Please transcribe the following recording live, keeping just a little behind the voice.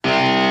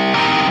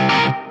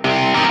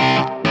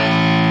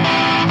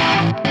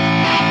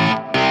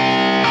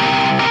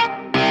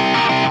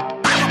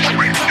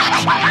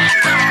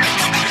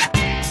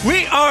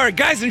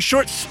Guys in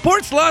Shorts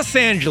Sports Los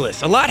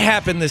Angeles. A lot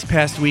happened this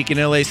past week in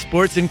LA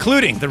sports,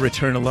 including the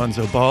return of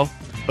Lonzo Ball,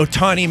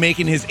 Ohtani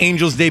making his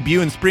Angels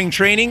debut in spring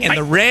training, and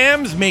the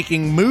Rams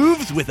making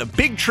moves with a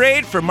big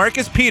trade for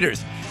Marcus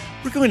Peters.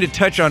 We're going to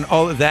touch on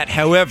all of that.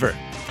 However,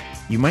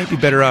 you might be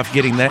better off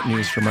getting that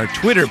news from our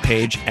Twitter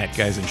page at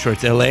Guys in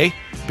Shorts LA,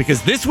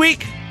 because this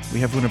week we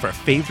have one of our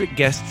favorite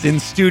guests in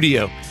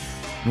studio.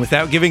 And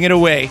without giving it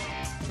away,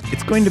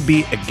 it's going to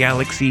be a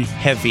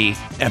Galaxy-heavy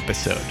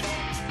episode.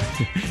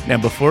 Now,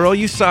 before all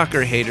you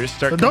soccer haters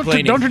start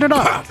complaining... Don't turn it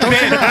off.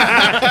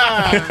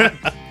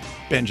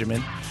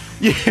 Benjamin.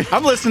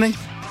 I'm listening.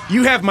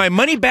 You have my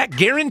money-back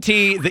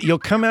guarantee that you'll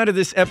come out of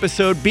this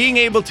episode being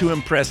able to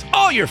impress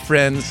all your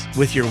friends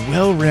with your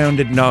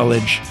well-rounded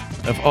knowledge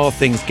of all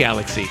things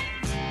Galaxy.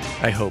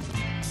 I hope.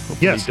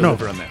 Yes, you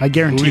deliver on that. I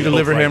guarantee. Will you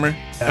deliver, Hammer?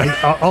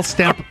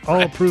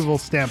 I'll approval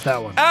stamp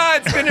that one.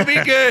 It's going to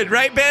be good,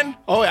 right, Ben?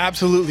 Oh,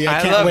 absolutely.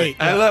 I can't wait.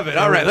 I love it.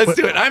 All right, let's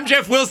do it. I'm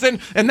Jeff Wilson,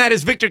 and that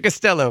is Victor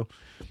Costello.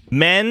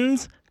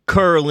 Men's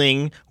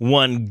curling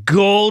won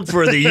gold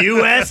for the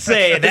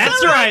USA.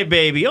 That's right,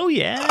 baby. Oh,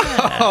 yeah.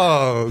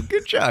 Oh,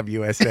 good job,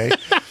 USA.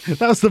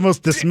 That was the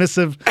most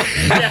dismissive.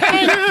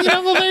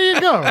 Well, there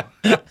you go.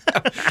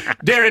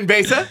 Darren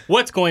Besa.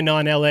 What's going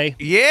on, LA?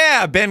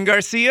 Yeah, Ben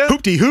Garcia.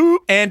 Hoopty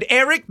hoop. And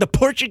Eric, the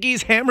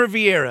Portuguese Hammer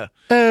Vieira.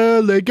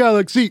 LA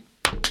Galaxy.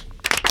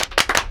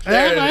 I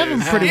have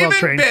him pretty well Even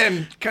trained.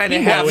 Ben kind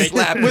of half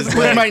slapped With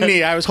my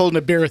knee. I was holding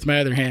a beer with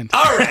my other hand.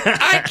 All right,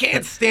 I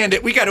can't stand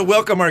it. We got to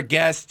welcome our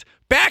guest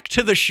back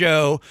to the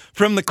show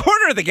from the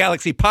Corner of the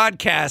Galaxy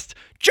podcast,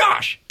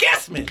 Josh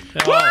Guessman.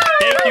 Oh,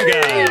 thank you,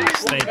 guys.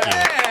 Thank you.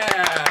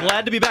 Yeah.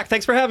 Glad to be back.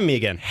 Thanks for having me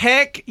again.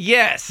 Heck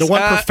yes. The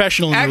one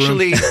professional in the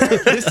room. Actually,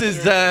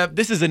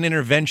 this is an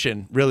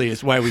intervention, really,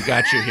 is why we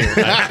got you here.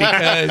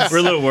 Because We're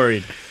a little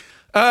worried.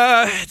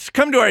 it's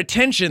come to our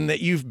attention that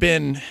you've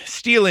been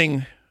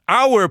stealing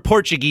our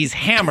Portuguese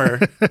Hammer,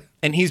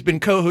 and he's been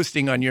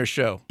co-hosting on your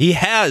show. He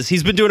has.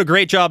 He's been doing a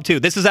great job, too.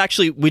 This is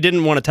actually, we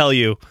didn't want to tell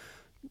you,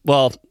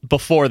 well,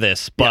 before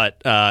this,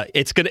 but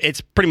it's good.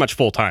 It's pretty much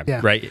full time,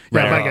 right? Yeah,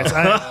 Right. bye, guys.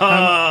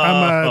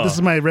 This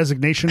is my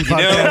resignation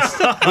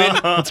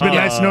podcast. It's been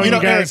nice knowing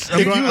you guys.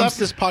 If you left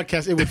this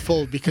podcast, it would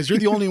fold because you're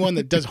the only one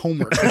that does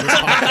homework for this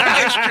podcast.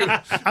 That's true.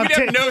 We'd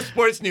have no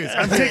sports news.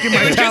 I'm taking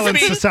my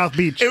talents to South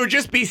Beach. It would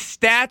just be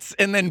stats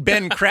and then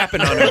Ben crapping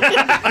on him.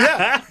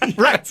 Yeah,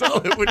 right. That's all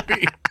it would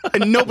be.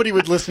 And nobody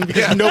would listen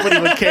because nobody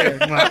would care.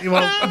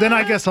 Well, then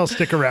I guess I'll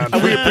stick around.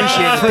 We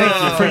appreciate it.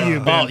 Thank you for you,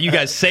 Ben. Oh, you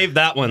guys saved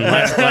that one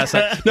last time.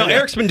 No,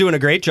 Eric's been doing a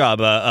great job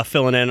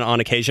filling in on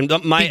occasion.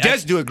 He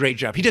does do a great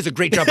job. He does a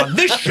great job on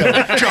this show,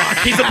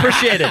 Josh. He's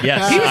appreciated,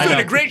 yes. He was doing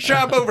a great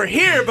job over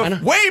here,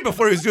 but way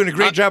before he was doing a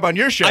great job on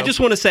your show. I just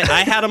want to say,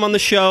 I had him on the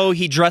show.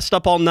 He dressed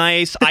up all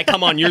nice. I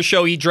come on your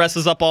show. He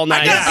dresses up all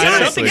nice.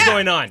 Something's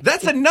going on.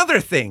 That's another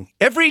thing.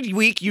 Every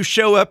week you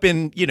show up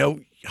in,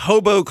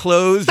 hobo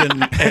clothes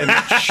and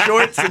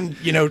shorts and,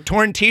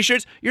 torn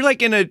T-shirts. You're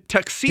like in a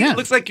tuxedo. Yeah. It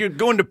looks like you're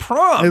going to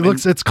prom.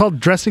 It's called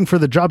dressing for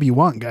the job you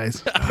want,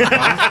 guys.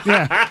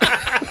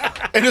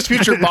 And his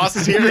future boss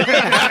is here. We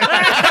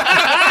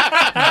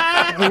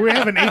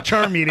have an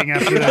HR meeting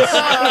after this.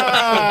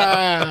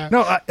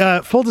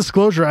 No, full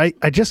disclosure, I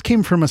just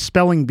came from a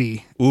spelling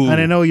bee. Ooh. And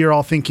I know you're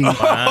all thinking,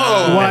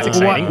 that's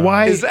exciting.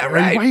 why Is that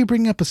right? Why are you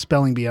bringing up a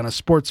spelling bee on a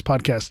sports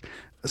podcast?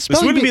 This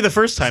wouldn't be the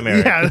first time,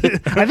 Eric. Yeah,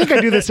 I think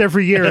I do this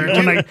every year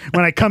when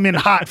I come in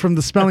hot from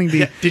the spelling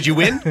bee. Did you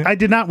win? I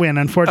did not win,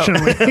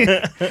 unfortunately.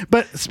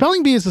 But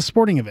spelling bee is a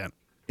sporting event.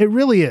 It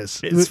really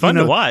is. It's fun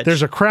to watch.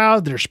 There's a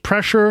crowd. There's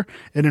pressure.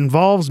 It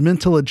involves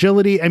mental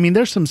agility. I mean,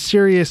 there's some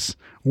serious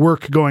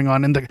work going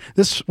on. And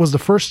this was the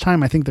first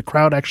time I think the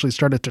crowd actually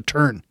started to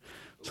turn.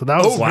 So that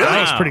was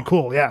that was pretty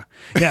cool. Yeah.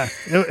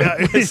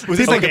 Was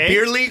this like a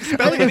beer league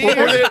spelling bee?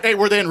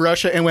 Were they in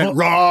Russia and went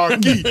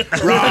Rocky?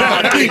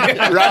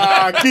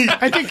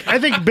 I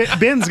think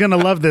Ben's gonna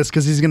love this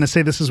because he's gonna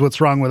say this is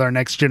what's wrong with our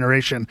next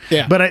generation.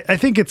 Yeah. But I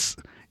think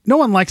no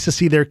one likes to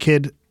see their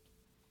kid,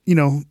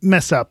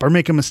 mess up or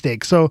make a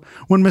mistake. So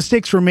when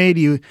mistakes were made,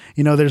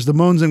 there's the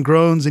moans and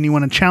groans, and you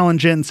want to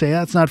challenge it and say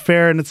that's not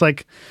fair. And it's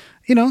like,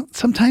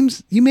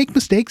 sometimes you make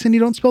mistakes and you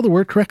don't spell the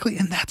word correctly,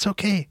 and that's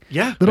okay.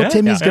 Yeah. Little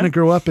Timmy's going to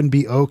grow up and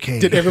be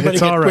okay. Did everybody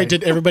It's all right.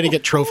 did everybody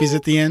get trophies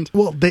at the end?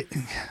 Well,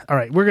 all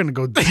right, we're going to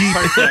go deep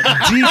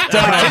dive.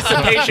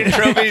 Participation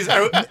trophies.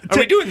 Are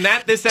we doing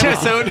that this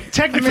episode?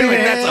 Technically, I feel like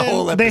that's a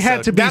whole they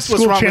had to be That's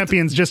what's school wrong with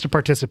champions just to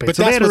participate. But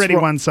So they that's had what's already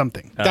wrong- won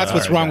something. That's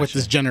what's wrong with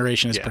this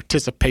generation is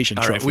participation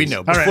All trophies. right, we know.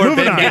 All right, Before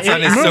moving Ben on. gets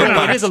on his Moving on.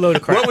 soapbox, It is a load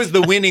of crap. what was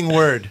the winning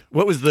word?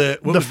 What was the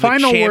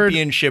final word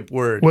championship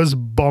word? Was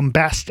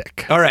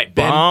bombastic. All right,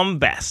 Ben.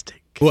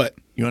 Bombastic. What?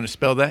 You want to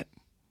spell that?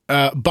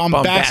 Bombastic.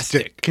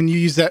 Bombastic. Can you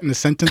use that in a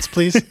sentence,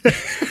 please?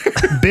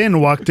 Ben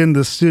walked in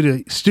the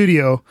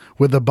studio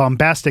with a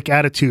bombastic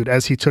attitude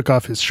as he took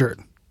off his shirt.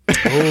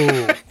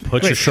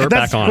 Put your shirt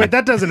back on. Wait,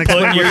 that doesn't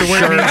explain Put what your the word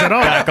shirt means at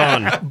all. back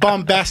on.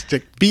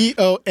 Bombastic.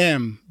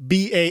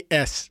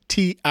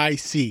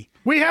 BOMBASTIC.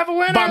 We have a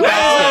winner. Bombastic.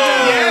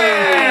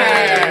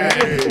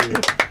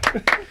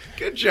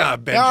 Good Good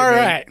job, Benjamin. All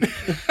right.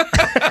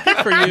 Good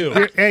for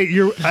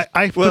you.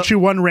 I put you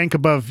one rank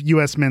above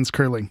U.S. men's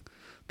curling.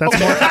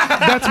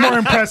 That's more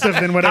impressive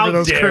than whatever How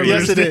those dare curlers you.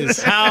 Yes, it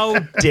is. How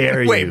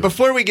dare you? Wait,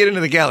 before we get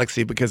into the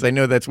Galaxy, because I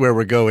know that's where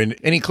we're going,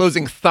 any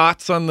closing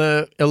thoughts on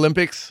the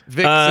Olympics,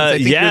 Vic? Since I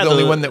think you're the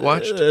only one that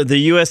watched. The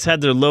U.S. had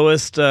their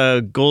lowest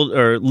gold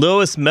or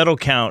lowest medal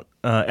count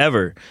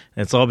ever.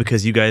 And it's all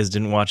because you guys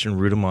didn't watch and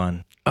root them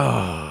on.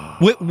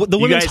 The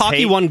women's guys hockey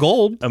hate won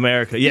gold.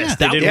 America. Yes,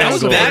 they did Yeah,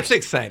 win gold. that's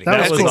exciting. That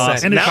was That's cool.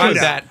 exciting. And a That was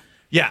shootout. that.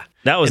 Yeah.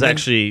 That was And then-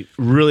 actually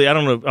really, I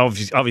don't know,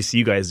 obviously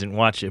you guys didn't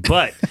watch it,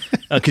 but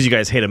because you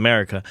guys hate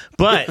America.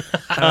 But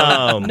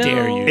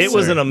dare you, it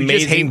was sir. an We amazing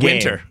just hate game.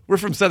 winter. We're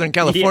from Southern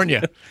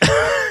California.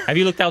 Have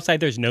you looked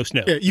outside? There's no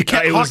snow. Yeah, you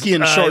can't It was, hockey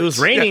in shorts. it was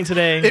raining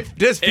today. It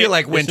does feel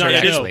like winter, not-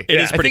 it is- actually.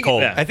 it is I pretty think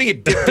cold. I think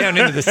it dipped down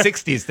into the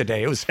 60s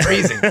today. It was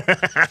freezing.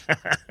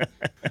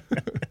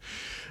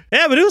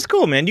 Yeah, but it was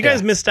cool, man. You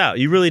guys missed out.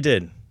 You really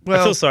did. I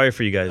Well, feel sorry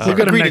for you guys. We'll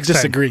get 'em Agree to next time.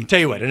 disagree. Tell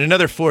you what, in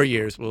another 4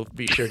 years, we'll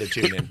be sure to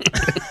tune in.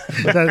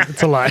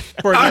 That's a lie.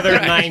 For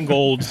another 9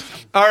 golds.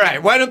 All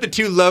right, why don't the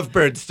two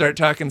lovebirds start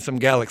talking some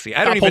Galaxy?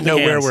 I don't Stop even know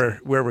holding where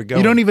hands. we're going.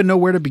 You don't even know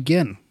where to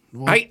begin.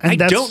 I And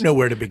that's- don't know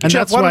where to begin. and Jeff,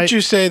 that's why why- don't you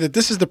say that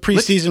this is the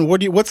preseason?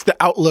 What's the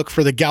outlook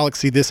for the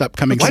Galaxy this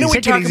upcoming Why season? don't we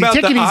Take it talk easy. about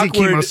Take the it easy,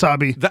 awkward,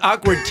 Kemosabe. the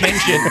awkward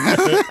tension?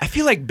 I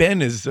feel like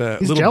Ben is a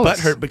little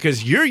jealous. butthurt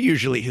because you're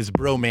usually his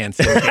bromance.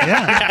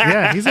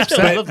 Yeah, he's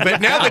upset.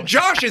 but now that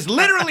Josh is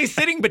literally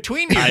sitting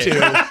between you two,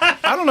 I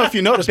don't know if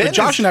you noticed, Ben but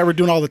Josh is- and I were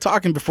doing all the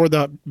talking before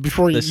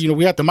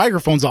we got the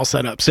microphones all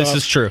set up. So This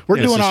is true. We're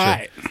This doing is all true.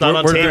 right. It's not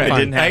on we're tape. good. It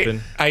didn't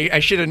happen. I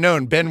should have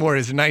known. Ben wore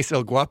his nice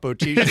El Guapo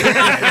t-shirt. He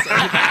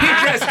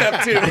dressed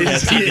up too.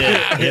 Yes, he did.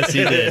 Yes,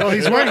 he did. Well,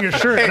 he's wearing a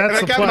shirt. Hey, and That's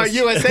I the got my plus.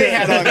 USA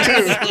hat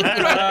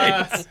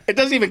on too. It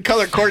doesn't even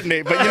color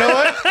coordinate, but you know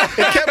what?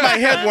 It kept my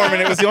head warm,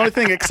 and it was the only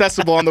thing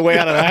accessible on the way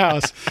out of the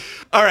house.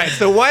 All right,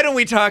 so why don't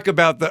we talk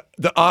about the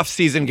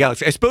off-season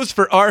Galaxy? I suppose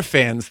for our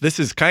fans, this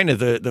is kind of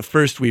the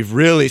first we've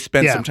really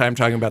spent Yeah. some time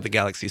talking about the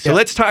Galaxy. So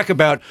let's talk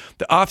about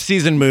the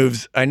off-season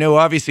moves. I know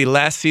obviously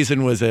last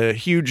season was a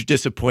huge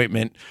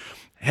disappointment.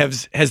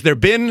 Has there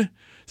been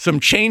some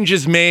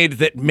changes made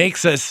that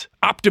makes us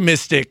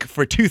optimistic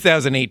for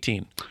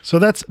 2018? So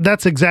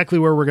that's exactly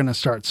where we're going to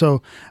start.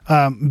 So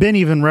Ben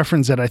even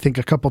referenced it, I think,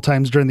 a couple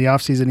times during the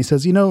offseason. He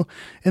says, in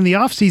the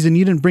offseason,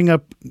 you didn't bring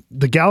up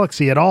the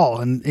Galaxy at all.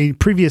 And in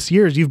previous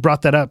years, you've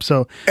brought that up.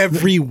 So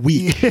Every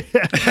week.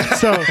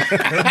 so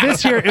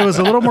this year, it was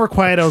a little more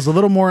quiet. I was a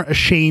little more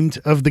ashamed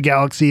of the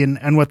Galaxy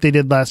and what they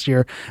did last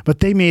year. But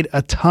they made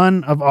a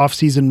ton of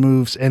offseason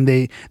moves, and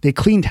they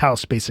cleaned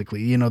house,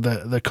 basically.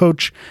 The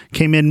coach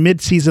came in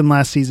mid-season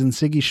last season,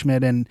 Siggy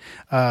Schmidt, and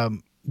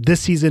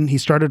this season he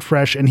started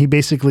fresh, and he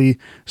basically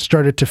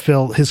started to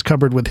fill his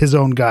cupboard with his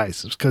own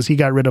guys because he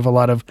got rid of a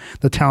lot of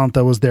the talent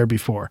that was there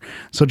before.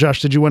 So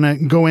Josh, did you want to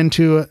go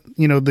into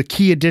the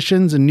key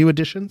additions and new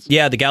additions?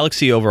 Yeah, the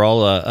Galaxy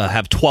overall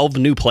have 12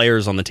 new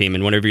players on the team,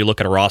 and whenever you look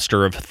at a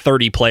roster of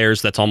 30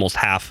 players, that's almost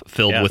half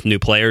filled with new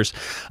players.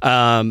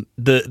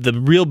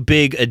 The real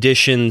big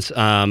additions,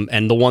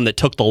 and the one that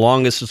took the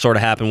longest to sort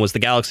of happen, was the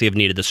Galaxy have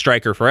needed a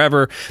striker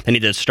forever. They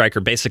needed a striker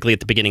basically at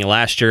the beginning of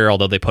last year,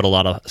 although they put a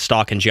lot of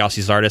stock in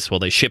Gyasi Zardes. Well,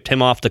 they shipped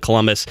him off to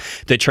Columbus.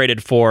 They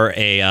traded for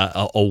a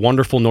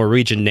wonderful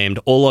Norwegian named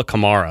Ola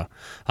Kamara.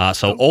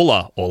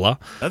 Ola.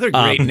 Another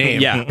great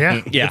name.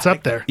 Yeah, it's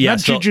up there. Yeah,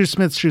 Not so- Juju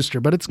Smith-Schuster,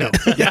 but it's good.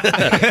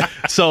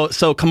 So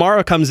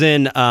Kamara comes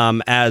in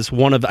as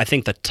one of, I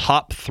think, the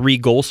top 3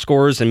 goal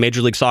scorers in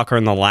Major League Soccer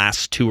in the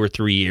last 2 or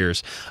 3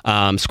 years.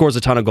 Scores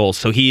a ton of goals.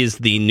 So he is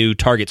the new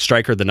target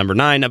striker, the number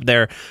 9 up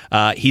there.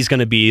 He's going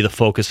to be the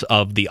focus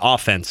of the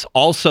offense.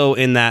 Also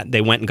in that,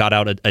 they went and got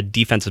out a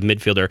defensive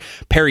midfielder,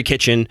 Perry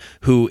Kitchen,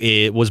 who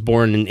was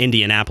born in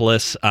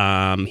Indianapolis.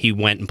 He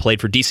went and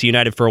played for DC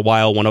United for a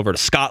while, went over to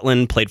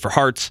Scotland, played for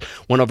Hearts,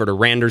 went over to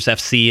Randers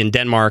FC in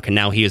Denmark, and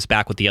now he is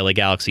back with the LA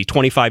Galaxy.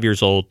 25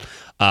 years old.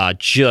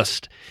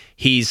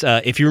 He's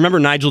if you remember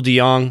Nigel de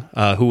Jong,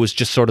 who was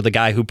just sort of the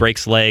guy who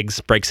breaks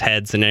legs, breaks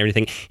heads, and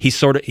everything. He's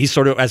sort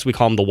of, as we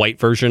call him, the white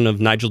version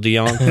of Nigel de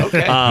Jong,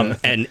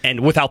 and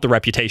without the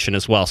reputation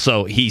as well.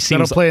 So he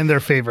That'll seems play in their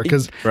favor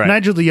because Right.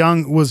 Nigel de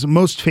Jong was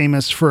most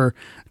famous for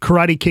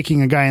karate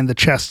kicking a guy in the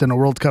chest in a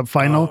World Cup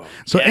final.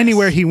 So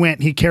anywhere he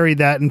went, he carried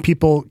that, and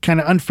people kind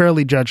of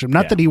unfairly judged him.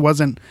 Not that he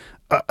wasn't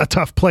a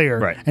tough player,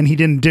 Right. and he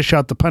didn't dish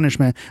out the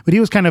punishment, but he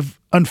was kind of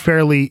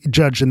unfairly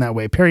judged in that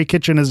way. Perry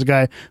Kitchen is a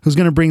guy who's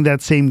going to bring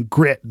that same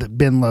grit that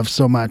Ben loves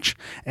so much,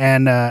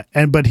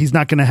 but he's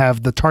not going to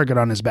have the target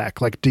on his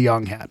back like de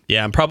Jong had.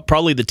 Yeah, and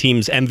probably the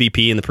team's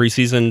MVP in the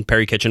preseason.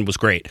 Perry Kitchen was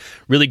great.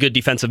 Really good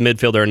defensive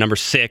midfielder, number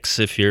 6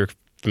 if you're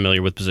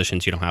familiar with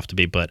positions, you don't have to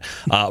be, but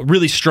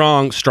really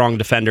strong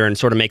defender, and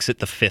sort of makes it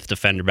the 5th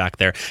defender back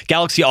there.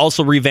 Galaxy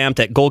also revamped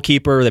at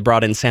goalkeeper. They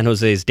brought in San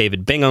Jose's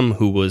David Bingham,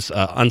 who was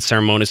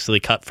unceremoniously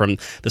cut from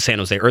the San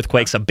Jose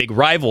Earthquakes, a big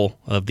rival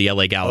of the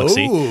LA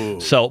Galaxy. Ooh.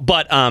 So,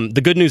 but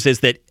the good news is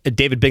that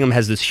David Bingham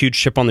has this huge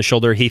chip on the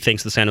shoulder. He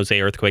thinks the San Jose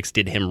Earthquakes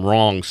did him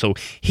wrong, so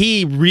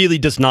he really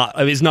is not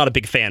a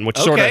big fan, which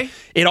sort Okay. of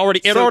it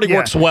already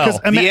works well. 'Cause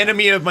The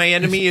enemy of my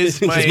enemy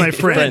is my, Is my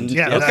friend.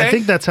 Yeah, Okay. I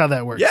think that's how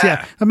that works. Yeah.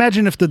 Yeah.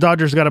 Imagine if the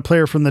Dodgers got a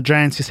player from the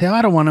Giants, you say, "Oh,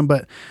 I don't want him,"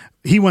 but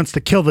he wants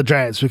to kill the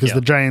Giants because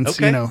the Giants,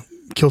 Okay.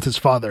 killed his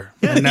father,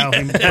 and now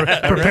he's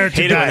prepared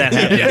to Hate it when die.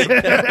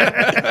 that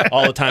happens.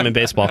 All the time in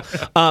baseball.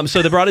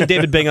 So they brought in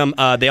David Bingham.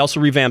 They also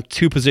revamped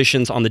 2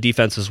 positions on the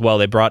defense as well.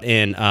 They brought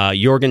in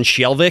Jorgen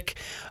Skjelvik,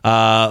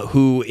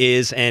 who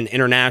is an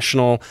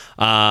international.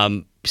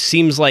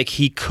 Seems like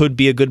he could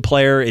be a good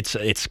player.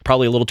 It's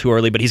probably a little too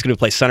early, but he's going to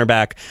play center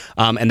back.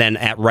 And then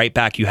at right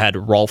back, you had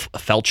Rolf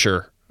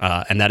Feltscher.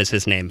 And that is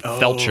his name,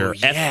 Feltscher.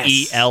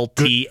 yes.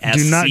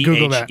 Do not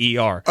Google that.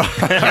 Felcher.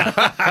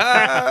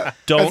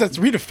 Don't. That's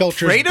Rita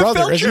Felcher's Afraid of brother,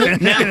 Felcher?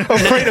 isn't it?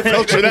 Afraid of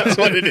Felcher, that's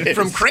what it is.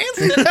 From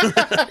Cranston.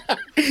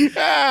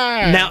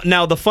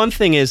 Now the fun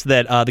thing is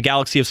that the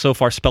Galaxy have so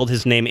far spelled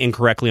his name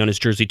incorrectly on his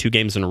jersey 2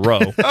 games in a row.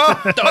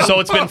 So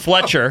it's been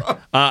Fletcher.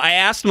 I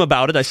asked him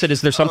about it. I said,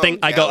 "Is there something?"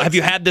 I go, "Have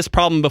you had this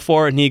problem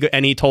before?" And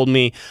he told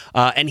me,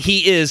 and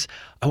he is.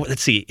 Oh,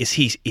 let's see. Is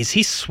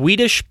he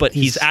Swedish? But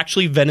he's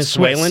actually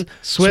Venezuelan.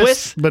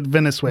 Swiss, but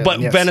Venezuelan. But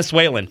yes.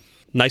 Venezuelan.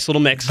 Nice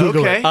little mix.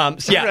 Google Okay.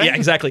 it. So yeah,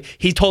 exactly.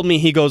 He told me,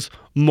 he goes,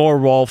 "More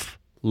Rolf,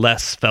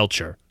 less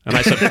Felcher." And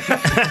I said,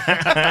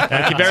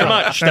 "Thank you very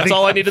much. I That's think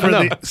all I needed to for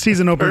know." the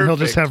season opener, he'll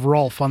just have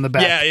Rolf on the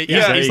back. Yeah,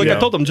 there he's you like, go. "I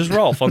told him, just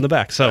Rolf on the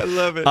back." So I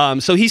love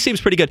it. So he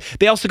seems pretty good.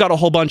 They also got a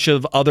whole bunch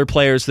of other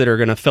players that are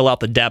going to fill out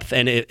the depth.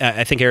 And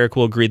I think Eric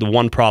will agree, the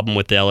one problem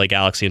with the LA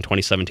Galaxy in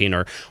 2017,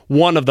 or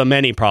one of the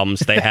many problems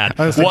they had,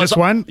 Oh, so just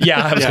one?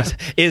 Yeah,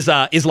 is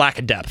lack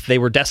of depth. They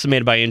were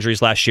decimated by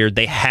injuries last year.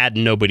 They had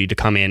nobody to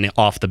come in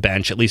off the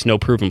bench, at least no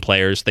proven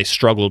players. They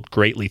struggled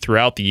greatly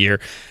throughout the year.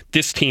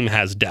 This team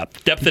has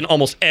depth in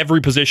almost every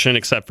position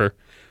except for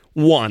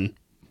one,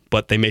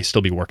 but they may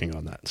still be working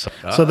on that. So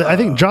I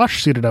think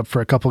Josh suited up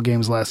for a couple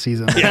games last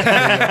season.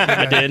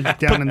 I did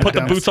Down in the put the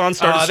dumps. boots on,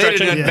 started They did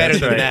stretching. it better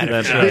than Yeah. that.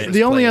 That's if right. Josh The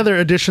was only playing. other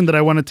addition that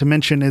I wanted to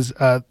mention is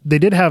they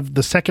did have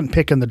the 2nd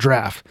pick in the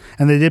draft,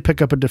 and they did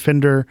pick up a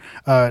defender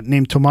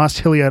named Tomas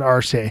Hilliard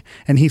Arce,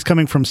 and he's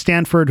coming from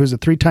Stanford, who's a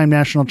 3-time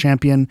national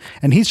champion,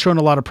 and he's shown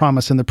a lot of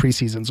promise in the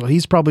preseason, so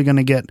he's probably going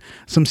to get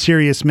some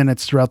serious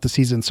minutes throughout the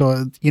season.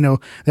 So,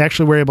 they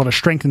actually were able to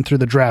strengthen through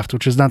the draft,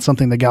 which is not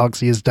something the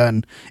Galaxy has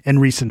done in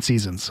recent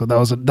seasons. So that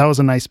was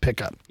a nice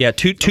pickup. Yeah,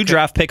 two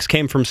draft picks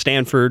came from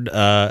Stanford.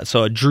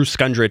 So Drew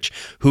Skundrich,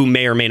 who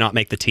may or may not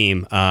make the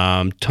team.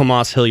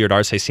 Tomas Hilliard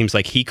Arce seems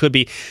like he could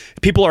be.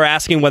 People are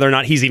asking whether or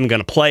not he's even going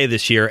to play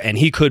this year, and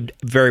he could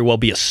very well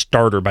be a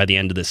starter by the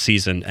end of this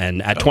season.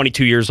 And at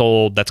 22 years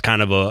old, that's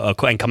kind of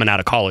and coming out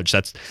of college,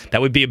 that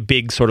would be a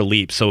big sort of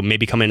leap. So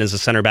maybe come in as a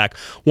center back.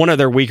 One of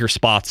their weaker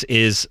spots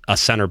is a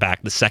center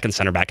back, the 2nd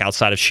center back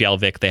outside of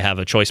Skjelvik. They have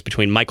a choice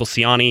between Michael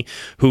Ciani,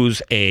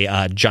 who's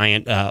a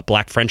giant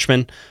black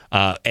Frenchman,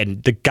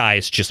 and the guy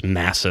is just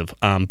massive.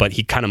 But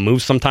he kind of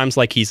moves sometimes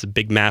like he's a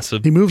big,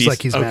 massive. He moves beast.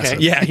 like he's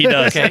massive. Yeah, he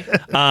does.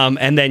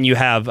 And then you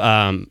have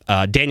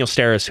Daniel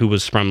Steres, who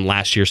was from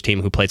last year's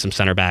team, who played some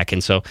center back.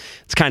 And so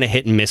it's kind of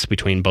hit and miss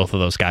between both of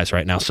those guys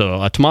right now.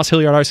 So Tomas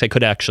Hilliard Arce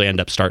could actually end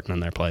up starting in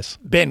their place.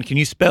 Ben, can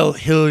you spell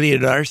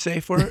Hilliard Arce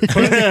for us?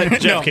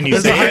 Jeff, can you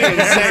There's say it?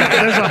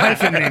 there's a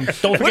hyphen name.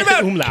 Don't What forget the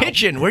about umlaut.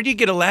 Kitchen? Where do you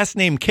get a last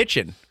name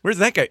Kitchen? Where's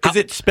that guy? Is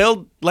it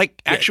spelled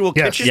like actual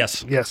Yes. Kitchen?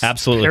 Yes, Yes,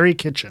 absolutely. Perry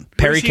Kitchen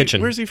Perry Where's he-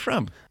 Kitchen. Where's he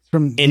from?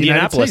 from the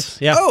Indianapolis. United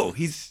States. Yeah. Oh,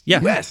 he's Yeah.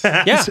 U.S.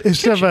 Yeah.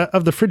 It's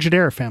of the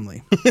Frigidaire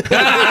family.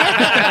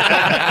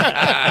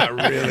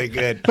 Really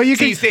good. But you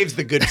he can- saves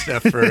the good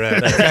stuff for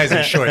guys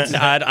in shorts.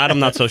 I'm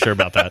not so sure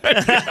about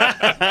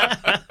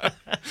that.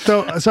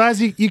 So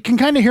as you can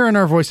kind of hear in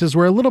our voices,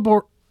 we're a little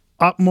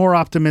more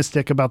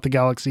optimistic about the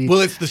Galaxy.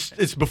 Well, it's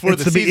before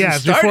It's the season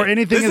it's started. before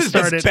anything this has is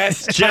started. the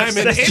best time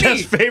in That's any.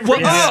 Jeff's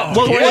favorite.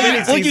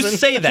 Well, you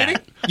say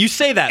that. You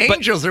say that, but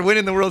Angels are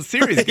winning the World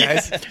Series,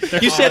 guys.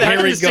 you say that.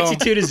 Here we go.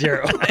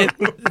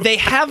 62-0. They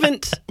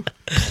haven't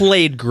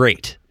played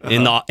great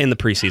in the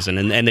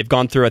preseason, and they've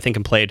gone through, I think,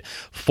 and played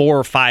 4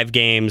 or 5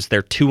 games.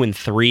 They're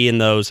 2-3 in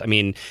those. I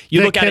mean, you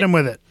Nick look at hit it. him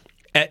with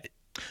it.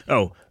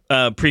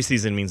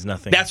 Preseason means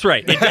nothing. That's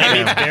right.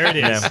 There it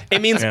is. Yeah.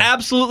 It means Yeah.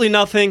 absolutely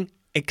nothing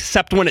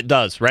except when it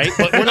does, right?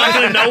 But we're not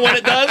going to know when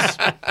it does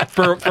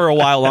for a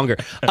while longer.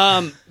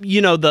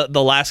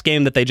 The last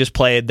game that they just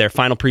played, their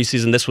final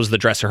preseason, this was the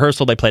dress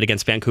rehearsal. They played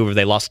against Vancouver.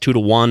 They lost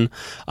 2-1.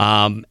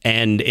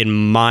 And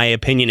in my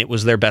opinion, it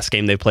was their best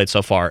game they've played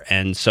so far.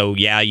 And so,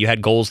 yeah, you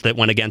had goals that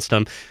went against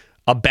them.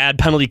 A bad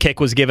penalty kick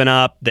was given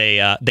up. They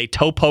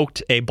toe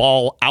poked a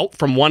ball out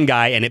from one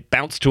guy, and it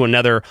bounced to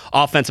another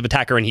offensive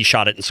attacker, and he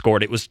shot it and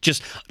scored. It was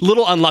just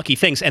little unlucky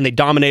things, and they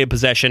dominated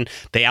possession.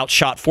 They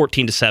outshot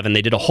 14-7.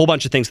 They did a whole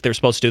bunch of things that they were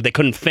supposed to do. They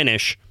couldn't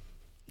finish.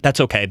 That's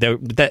okay.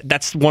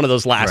 That's one of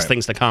those last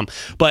things to come.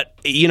 But,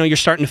 you're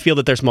starting to feel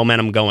that there's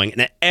momentum going.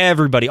 And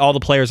everybody, all the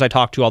players I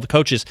talk to, all the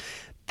coaches,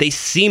 they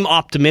seem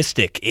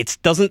optimistic.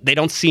 They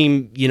don't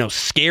seem,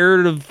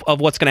 scared of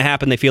what's going to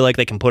happen. They feel like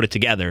they can put it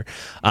together.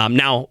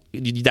 Now,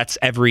 that's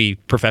every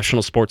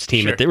professional sports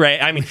team, right?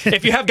 I mean,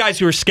 if you have guys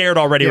who are scared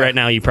already right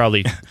now, you're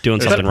probably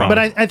doing something wrong. But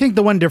I think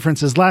the one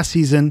difference is last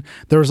season,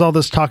 there was all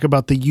this talk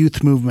about the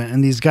youth movement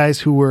and these guys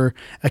who were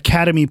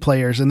academy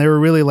players, and they were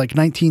really like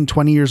 19,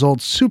 20 years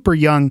old, super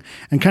young,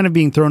 and kind of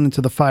being thrown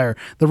into the fire.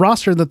 The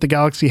roster that the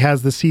Galaxy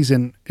has this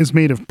season is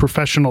made of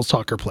professional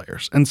soccer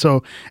players. And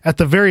so at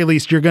the very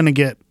least, you're going to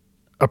get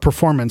a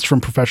performance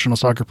from professional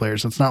soccer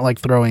players. It's not like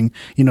throwing,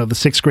 the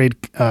sixth grade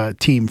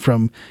team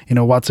from,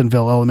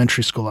 Watsonville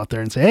Elementary School out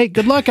there and say, hey,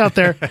 good luck out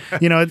there.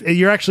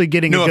 You're actually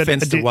getting no a good...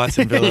 offense to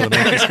Watsonville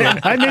Elementary School.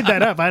 I made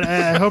that up.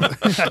 I hope...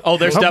 Oh,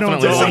 there's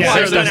definitely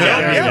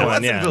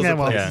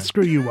one.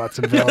 Screw you,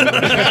 Watsonville.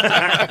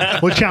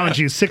 We'll challenge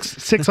you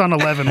 6 on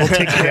 11. We'll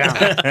take you down.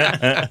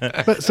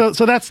 But so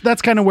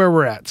that's kind of where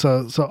we're at.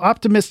 So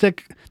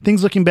optimistic,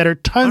 things looking better,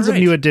 tons of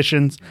new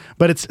additions,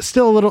 but it's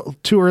still a little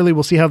too early.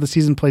 We'll see how the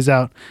season plays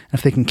out,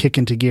 if they can kick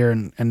into gear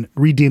and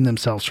redeem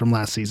themselves from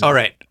last season. All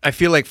right. I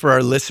feel like for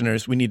our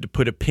listeners, we need to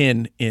put a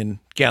pin in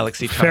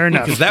Galaxy Talk. Fair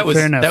enough. Because that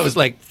was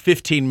like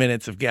 15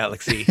 minutes of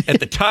Galaxy at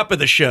the top of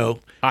the show,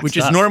 which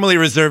is stuff. normally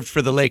reserved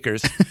for the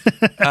Lakers.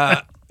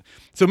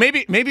 So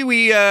maybe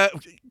we,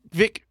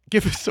 Vic,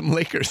 give us some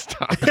Lakers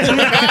talk. Please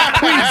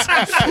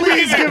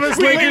give us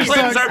Lakers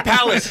Cleanse talk. our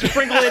palate.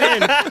 Sprinkle it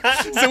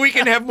in so we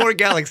can have more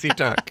Galaxy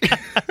talk.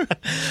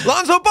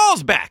 Lonzo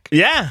Ball's back.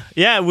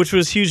 Yeah, which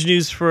was huge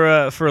news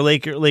for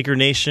Laker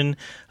Nation.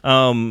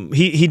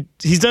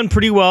 He's done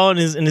pretty well in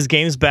his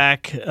games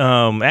back.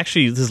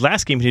 Actually, his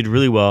last game he did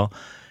really well.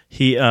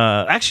 He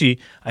I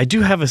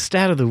do have a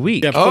stat of the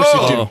week. Yeah, of course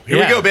you do. Here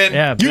we go, Ben.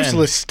 Yeah, Ben.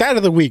 Useless stat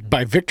of the week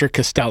by Victor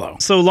Costello.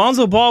 So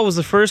Lonzo Ball was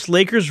the first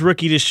Lakers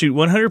rookie to shoot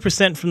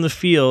 100% from the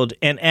field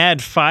and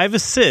add 5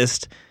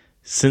 assists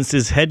since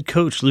his head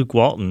coach Luke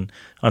Walton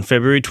on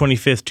February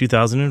 25th,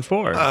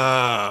 2004.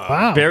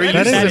 Wow. Very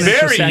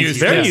useless.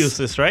 Very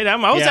useless, right? I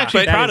was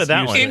actually proud of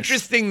that one.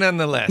 Interesting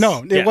nonetheless.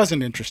 No, it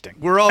wasn't interesting.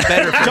 We're all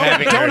better for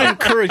having Don't her.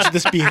 encourage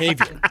this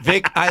behavior.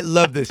 Vic, I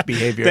love this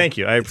behavior. Thank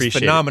you. I It's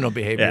appreciate it. phenomenal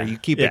behavior. Yeah. You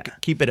keep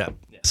it up.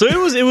 So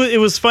it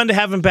was fun to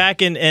have him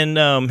back, and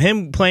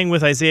him playing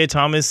with Isaiah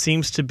Thomas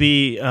seems to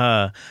be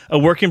a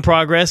work in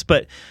progress.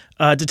 But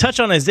to touch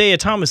on Isaiah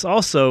Thomas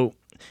also,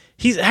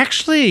 he's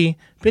actually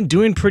been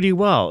doing pretty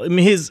well. I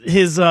mean,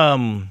 he's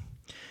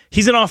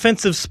an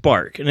offensive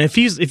spark, and if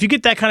you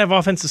get that kind of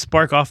offensive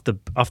spark off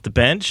the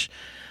bench,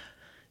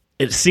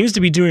 it seems to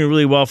be doing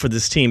really well for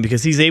this team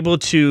because he's able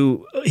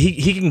to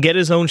he can get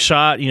his own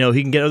shot.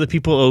 He can get other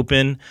people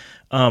open,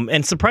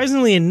 and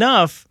surprisingly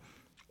enough,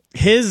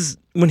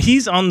 when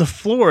he's on the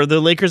floor, the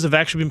Lakers have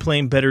actually been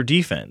playing better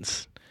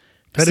defense.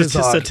 That is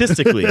odd.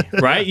 Statistically,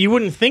 right? You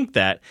wouldn't think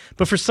that,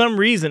 but for some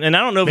reason, and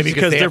I don't know if Maybe it's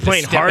because they they're have to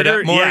playing step it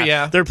harder. up more,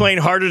 yeah. They're playing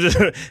harder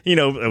to,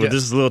 this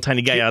is a little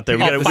tiny guy out there.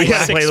 We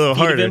got to play a little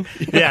harder.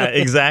 Yeah,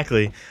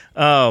 exactly.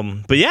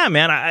 But yeah,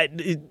 man,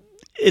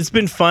 it's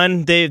been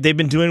fun. They've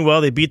been doing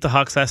well. They beat the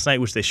Hawks last night,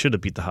 which they should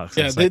have beat the Hawks.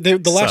 Yeah,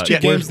 the last two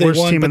games they worst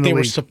won, team but in the they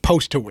were league.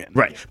 supposed to win.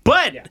 Right,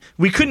 but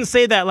we couldn't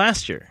say that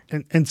last year.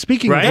 And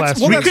speaking Right? of last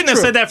Well, we year, that's couldn't have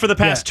true. said that for the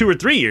past 2 or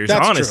 3 years,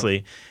 That's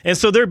honestly. And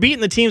so they're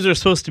beating the teams they're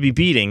supposed to be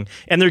beating,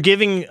 and they're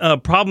giving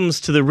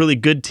problems to the really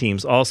good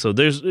teams also.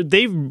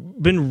 They've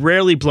been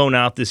rarely blown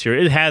out this year.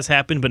 It has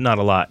happened, but not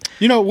a lot.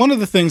 One of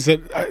the things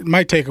that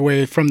my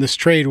takeaway from this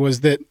trade was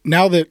that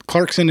now that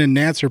Clarkson and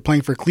Nance are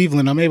playing for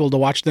Cleveland, I'm able to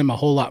watch them a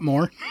whole lot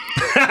more.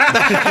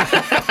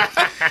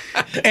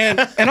 and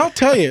I'll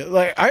tell you,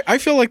 like I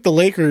feel like the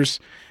Lakers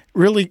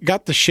really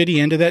got the shitty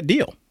end of that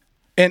deal.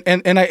 And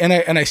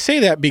I say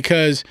that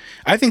because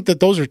I think that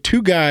those are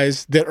two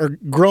guys that are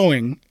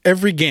growing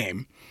every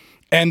game,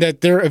 and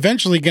that they're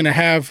eventually going to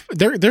have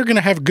they're going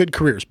to have good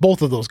careers,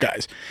 both of those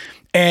guys.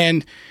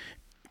 And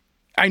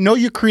I know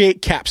you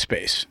create cap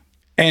space,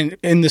 and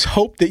in this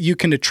hope that you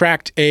can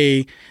attract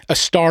a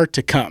star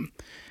to come.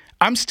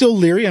 I'm still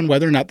leery on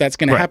whether or not that's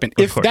going to happen.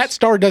 If course. that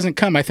star doesn't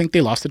come, I think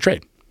they lost the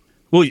trade.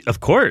 Well, of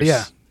course.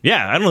 Yeah.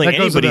 Yeah, I don't think That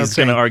goes without anybody's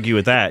going to saying. argue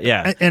with that.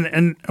 Yeah.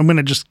 and I'm going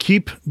to just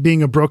keep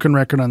being a broken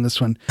record on this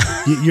one.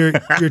 Your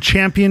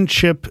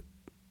championship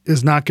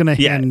is not going to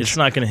hinge. it's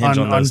not gonna hinge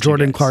on those two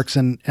Jordan guys.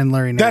 Clarkson and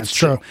Larry Nance. That's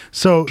true.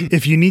 So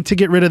if you need to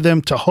get rid of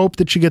them to hope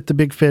that you get the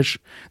big fish,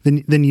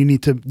 then you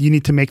need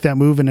to make that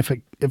move. And if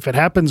it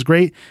happens,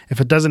 great.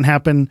 If it doesn't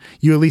happen,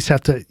 you at least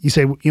have to. You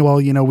say, well,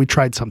 we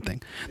tried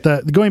something.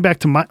 Going back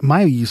to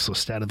my useless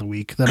stat of the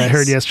week that I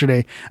heard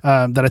yesterday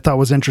that I thought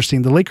was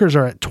interesting. The Lakers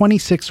are at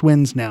 26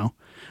 wins now,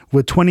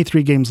 with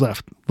 23 games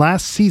left.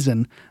 Last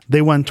season,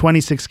 they won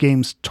 26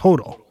 games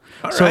total.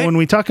 So when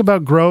we talk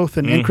about growth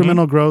and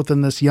incremental growth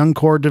and this young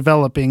core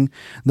developing,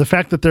 the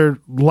fact that they're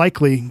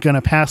likely going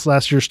to pass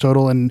last year's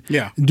total and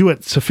do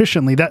it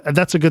sufficiently,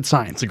 that's a good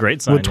sign. It's a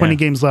great sign, With 20 yeah.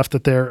 games left,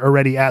 that they're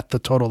already at the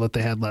total that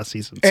they had last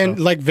season. And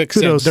So, like Vic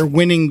kudos. said, they're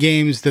winning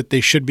games that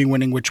they should be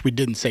winning, which we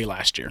didn't say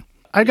last year.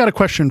 I got a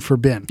question for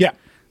Ben. Yeah.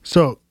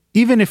 So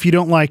even if you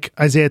don't like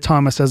Isaiah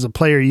Thomas as a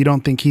player, you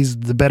don't think he's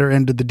the better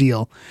end of the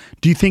deal.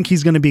 Do you think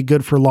he's going to be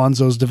good for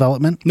Lonzo's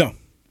development? No.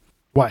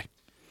 Why?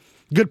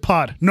 Good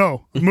pod.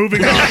 No.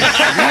 Moving on.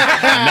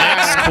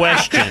 Next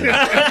question.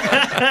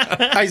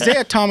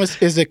 Isaiah Thomas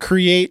is a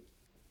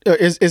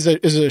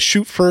is a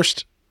shoot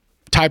first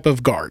type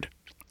of guard.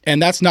 And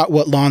that's not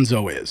what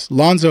Lonzo is.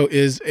 Lonzo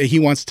is he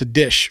wants to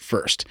dish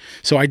first.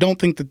 So I don't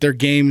think that their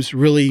games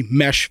really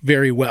mesh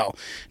very well.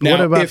 Now, What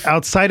about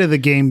outside of the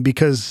game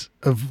because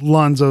of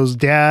Lonzo's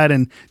dad?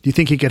 And do you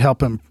think he could help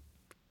him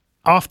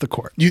off the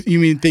court? you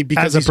mean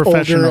because As a he's older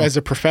professional. as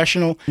a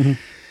professional?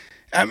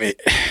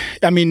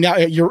 I mean now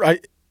you're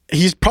right.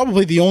 He's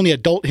probably the only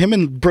adult. Him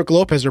and Brook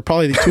Lopez are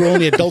probably the two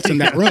only adults in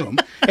that room.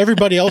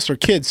 Everybody else are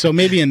kids. So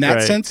maybe in that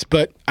Right. sense.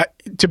 But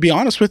to be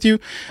honest with you,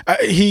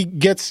 he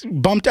gets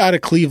bumped out of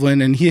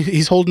Cleveland and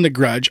he's holding a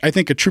grudge. I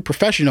think a true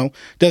professional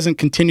doesn't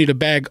continue to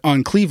bag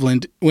on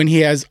Cleveland when he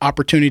has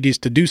opportunities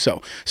to do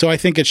so. So I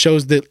think it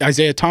shows that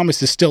Isaiah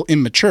Thomas is still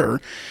immature.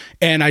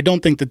 And I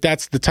don't think that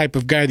that's the type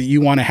of guy that you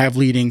want to have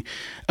leading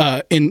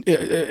in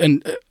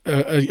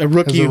a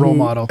rookie As a role who-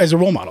 model. As a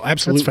role model.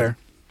 Absolutely. That's fair.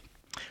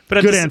 But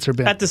at Good the, answer,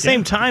 Ben. At the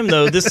same time,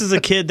 though, this is a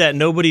kid that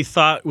nobody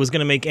thought was going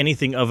to make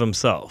anything of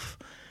himself.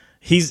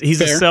 He's a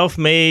Fair.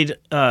 self-made.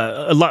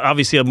 A lot.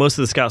 Obviously, most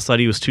of the scouts thought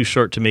he was too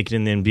short to make it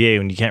in the NBA,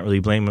 and you can't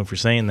really blame him for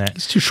saying that.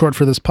 It's too short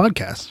for this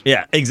podcast.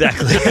 Yeah,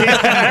 exactly.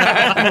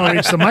 I'm going to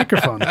reach the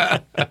microphone.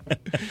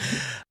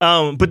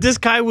 But this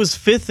guy was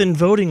 5th in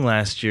voting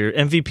last year,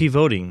 MVP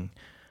voting.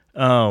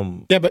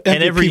 Yeah, but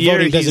And MVP every year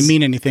voting doesn't he's-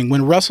 mean anything.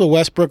 When Russell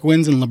Westbrook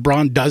wins and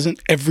LeBron doesn't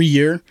every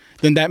year,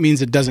 then that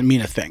means it doesn't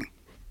mean a thing.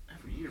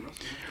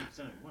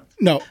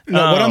 No,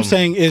 what I'm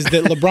saying is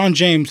that LeBron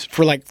James,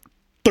 for like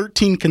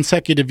 13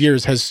 consecutive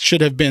years, should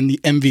have been the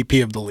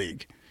MVP of the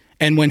league.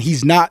 And when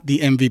he's not the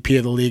MVP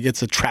of the league,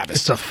 it's a It's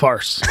travesty. a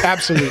farce.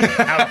 Absolutely.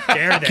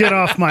 Get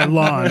off my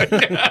lawn.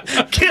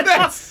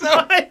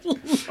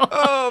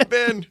 Oh,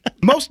 Ben.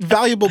 Most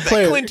valuable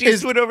player Clint is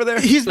Eastwood over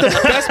there. He's the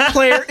best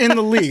player in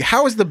the league.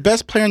 How has the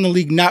best player in the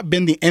league not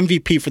been the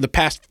MVP for the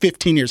past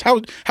 15 years?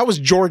 How was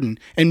Jordan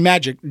and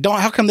Magic?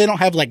 How come they don't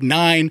have like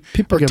 9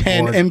 People or get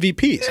 10 bored.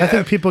 MVPs? I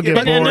think people get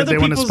But then bored. other They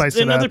want to people's- spice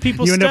it and up. other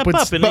people You end step with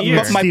up in a But year.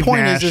 my Steve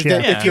point Nash, is yeah.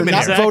 that if you're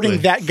not exactly.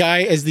 voting that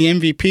guy as the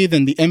MVP,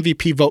 then the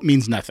MVP vote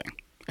means nothing.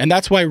 And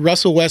that's why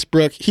Russell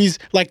Westbrook, he's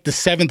like the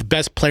 7th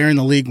best player in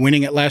the league.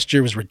 Winning it last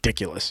year was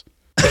ridiculous.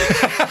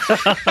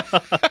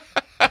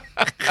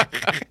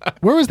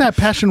 Where was that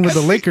passion with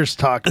the Lakers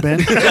talk, Ben?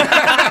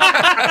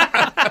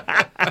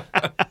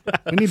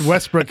 We need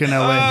Westbrook in LA.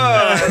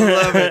 I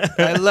love it.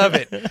 I love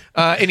it.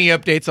 Any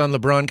updates on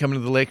LeBron coming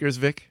to the Lakers,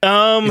 Vic? He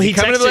he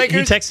coming to the texted, he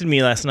Lakers? texted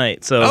me last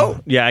night. So, Oh.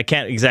 yeah, I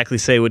can't exactly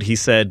say what he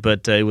said,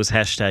 but it was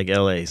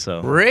 #LA.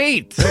 So,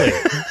 Great.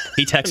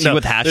 He texts you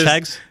with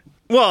hashtags.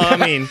 well, I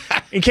mean,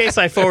 in case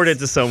I forward it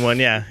to someone,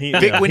 yeah.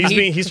 Vic, when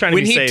he's trying to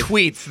when be he safe.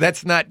 tweets,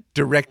 that's not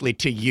directly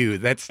to you.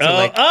 That's to Oh,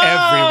 like oh,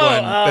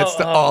 everyone. oh, That's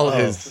to all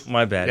his.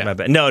 My bad, Yeah. my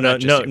bad. No Not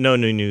just you.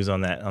 new news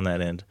on that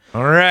end.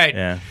 All right.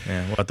 Yeah,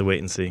 we'll have to wait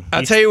and see.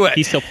 I'll tell you what.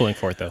 He's still pulling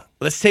for it, though.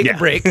 Let's take a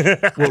break.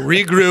 We'll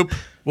regroup.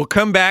 We'll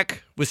come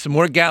back with some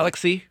more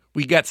Galaxy.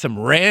 We got some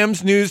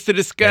Rams news to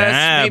discuss.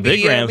 Ah, maybe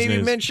big Rams maybe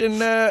news. mention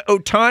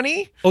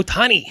Otani.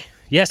 Otani.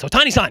 Yes,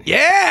 Otani-san.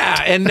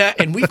 Yeah,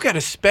 and we've got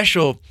a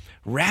special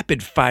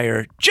rapid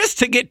fire just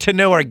to get to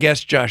know our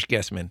guest, Josh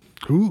Gessman.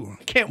 Ooh,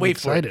 Can't I'm wait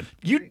excited. for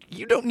it.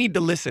 You don't need to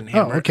listen,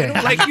 Hammer. okay. I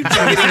don't like you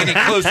getting any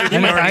closer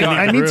than you already are.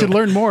 I need to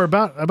learn more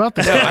about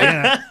this.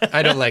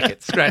 I don't like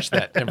it. Scratch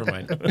that. Never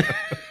mind.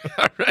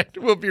 All right,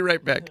 we'll be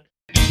right back.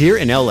 Here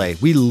in LA,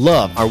 we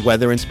love our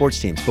weather and sports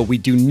teams, but we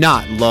do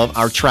not love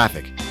our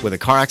traffic. With a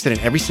car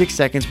accident every 6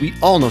 seconds, we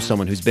all know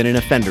someone who's been in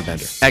a fender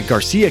bender. At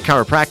Garcia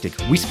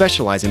Chiropractic, we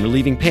specialize in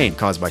relieving pain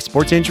caused by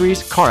sports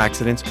injuries, car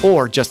accidents,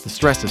 or just the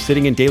stress of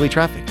sitting in daily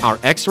traffic. Our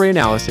x-ray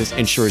analysis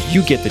ensures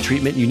you get the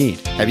treatment you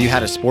need. Have you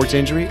had a sports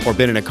injury or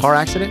been in a car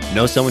accident?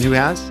 Know someone who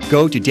has?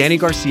 Go to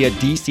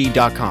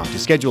DannyGarciaDC.com to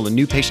schedule a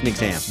new patient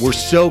exam. We're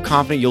so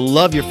confident you'll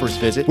love your first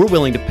visit, we're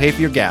willing to pay for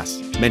your gas.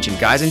 Mention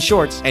Guys in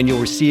Shorts and you'll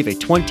receive a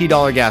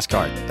 $20 gas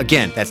card.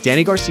 Again, that's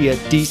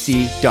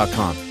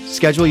DannyGarciaDC.com.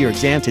 Schedule your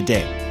exam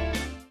today.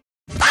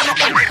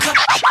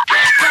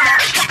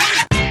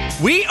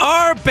 We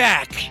are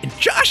back, and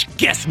Josh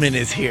Gessman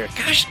is here.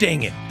 Gosh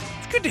dang it.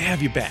 It's good to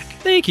have you back.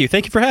 Thank you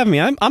for having me.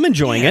 I'm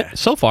enjoying Yeah. it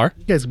so far.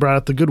 You guys brought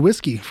out the good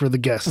whiskey for the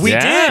guests. We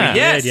did,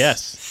 yes.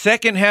 yes.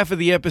 Second half of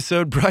the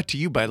episode brought to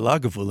you by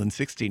Lagavulin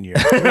 16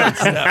 years.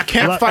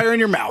 Campfire in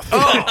your mouth.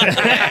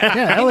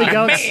 yeah, LA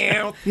Galaxy.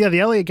 Man. Yeah,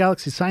 the LA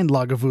Galaxy signed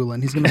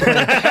Lagavulin. He's going to play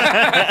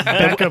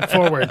back up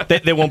forward.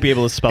 They won't be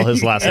able to spell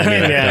his last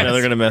name. Yeah, no,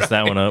 they're gonna mess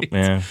that one up.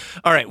 Yeah.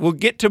 All right, we'll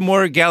get to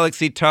more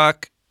Galaxy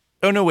talk.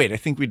 Oh, no, wait. I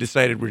think we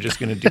decided we're just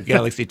going to do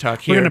Galaxy talk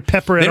here. We're gonna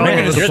pepper it Then all we're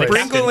over going the to place.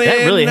 sprinkle in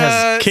That really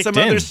has kicked some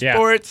in. other Yeah.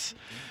 sports.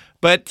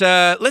 But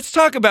let's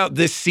talk about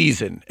this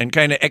season and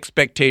kind of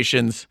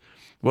expectations,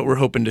 what we're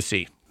hoping to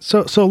see.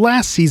 So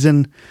last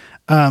season,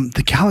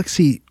 the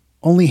Galaxy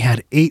only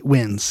had 8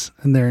 wins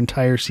in their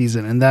entire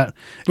season, and that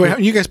Wait,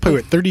 you guys play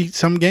with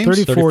 30-some games?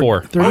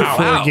 34. 34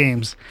 Wow.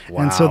 games.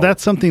 And so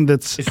that's something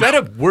that's Is that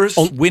a worse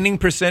winning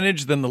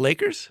percentage than the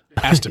Lakers?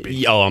 Has to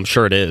be. Oh, I'm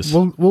sure it is.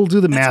 we'll do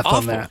the math on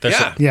awful. that.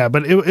 Yeah. Yeah,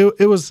 but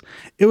it was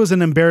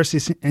an embarrassing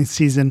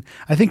season.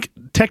 I think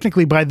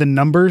technically by the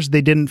numbers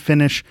they didn't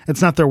finish.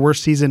 It's not their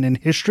worst season in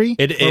history.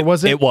 Or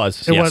was it? It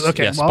was. It yes, was.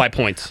 Okay, yes, well, by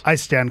points. I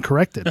stand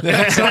corrected.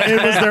 So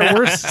it was their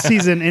worst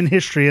season in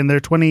history in their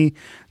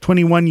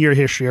 21 year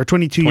history or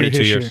 22 year 22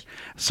 history. years.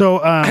 So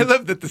I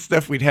love that the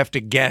stuff we'd have to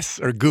guess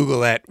or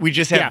Google at. We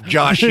just have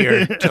Josh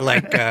here to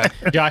like.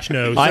 Josh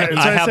knows. I that's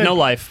why have said- no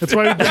life. That's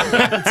why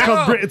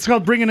it's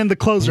called bringing in the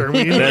closer.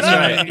 That's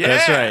right.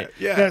 That's right.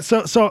 Yeah.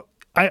 So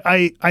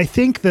I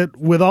think that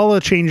with all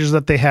the changes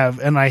that they have,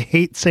 and I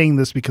hate saying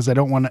this because I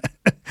don't want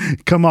to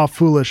come off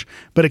foolish,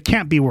 but it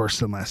can't be worse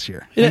than last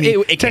year. I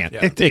mean, It can't.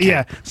 It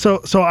can.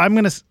 So I'm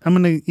gonna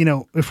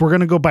if we're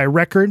gonna go by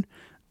record,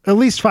 at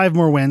least 5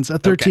 more wins, a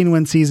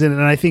 13-win season,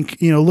 and I think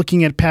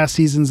looking at past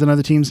seasons and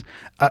other teams,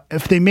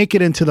 if they make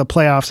it into the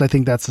playoffs, I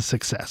think that's a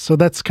success. So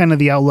that's kind of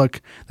the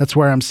outlook. That's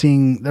where I'm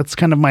seeing. That's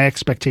kind of my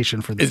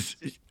expectation for this.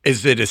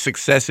 Is it a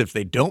success if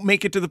they don't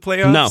make it to the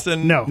playoffs? No.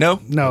 Then No.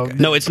 Okay.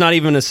 No, it's not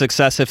even a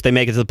success if they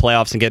make it to the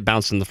playoffs and get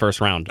bounced in the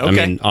first round. I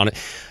Okay. mean, on it.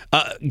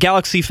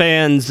 Galaxy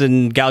fans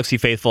and Galaxy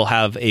faithful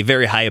have a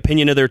very high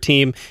opinion of their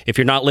team. If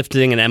you're not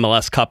lifting an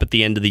MLS Cup at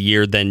the end of the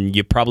year, then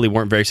you probably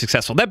weren't very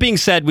successful. That being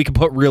said, we can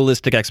put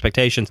realistic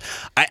expectations.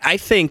 I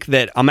think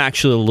that I'm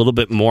actually a little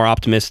bit more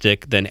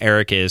optimistic than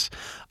Eric is.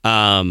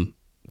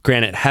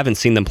 Granted, haven't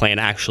seen them play an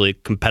actually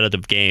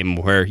competitive game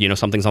where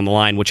something's on the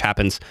line, which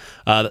happens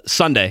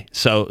Sunday.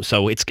 So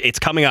it's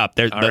coming up.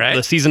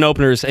 The season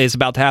opener is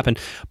about to happen.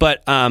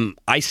 But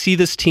I see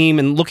this team,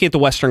 and looking at the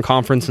Western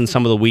Conference and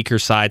some of the weaker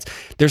sides,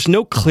 there's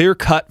no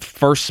clear-cut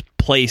first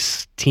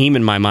place team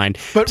in my mind.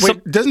 But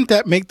wait, doesn't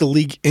that make the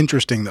league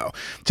interesting, though?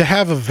 To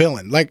have a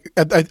villain. Like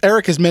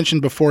Eric has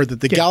mentioned before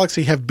that the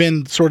Galaxy have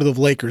been sort of the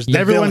Lakers. The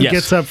Everyone villain.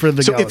 gets up for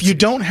the So Galaxy. if you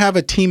don't have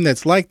a team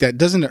that's like that,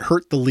 doesn't it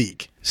hurt the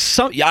league?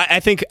 I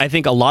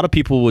think a lot of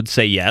people would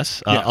say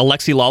yes.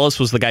 Alexi Lawless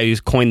was the guy who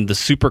coined the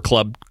super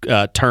club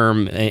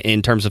term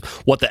in terms of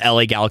what the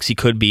LA Galaxy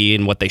could be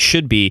and what they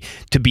should be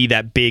to be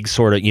that big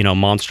sort of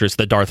monstrous,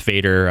 the Darth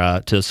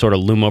Vader to sort of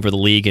loom over the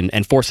league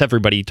and force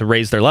everybody to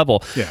raise their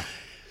level. Yeah.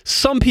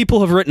 Some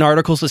people have written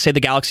articles that say the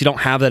Galaxy don't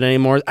have that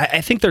anymore.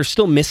 I think they're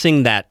still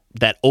missing that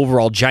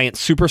overall giant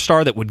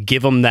superstar that would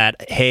give them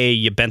that, hey,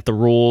 you bent the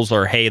rules,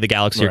 or hey, the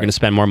Galaxy are going to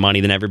spend more money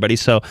than everybody.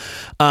 So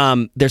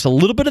there's a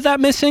little bit of that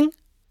missing.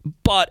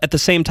 But at the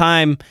same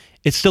time,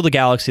 it's still the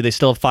Galaxy. They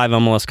still have 5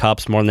 MLS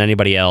Cups, more than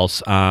anybody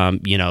else. They're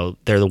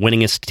the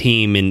winningest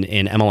team in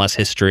MLS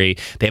history.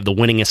 They have the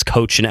winningest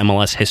coach in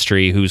MLS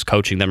history who's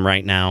coaching them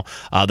right now.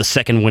 The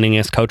second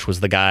winningest coach was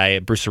the guy,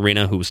 Bruce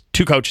Arena, who was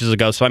 2 coaches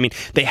ago. So, I mean,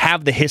 they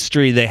have the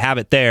history. They have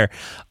it there.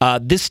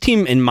 This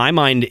team, in my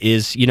mind,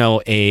 is,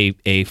 a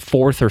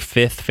 4th or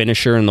 5th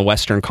finisher in the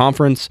Western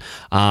Conference.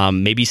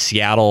 Maybe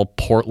Seattle,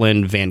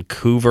 Portland,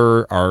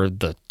 Vancouver are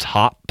the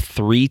top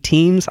 3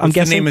 teams, I'm What's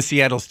guessing. the name of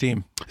Seattle's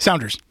team?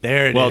 Sounders.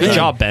 There it is. Good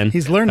job, Ben.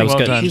 He's learning. That was Well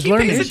good. done. He's He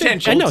learning. pays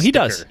attention. I know he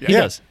does. He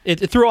Yeah. does.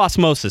 It through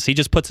osmosis. He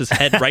just puts his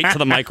head right to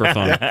the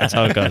microphone. That's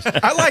how it goes.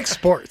 I like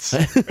sports.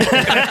 There's the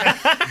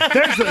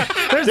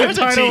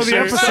title of the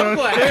t-shirt. episode.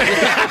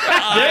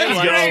 There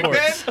you go.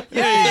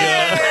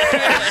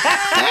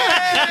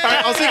 All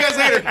right, I'll see you guys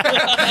later.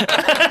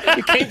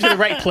 You came to the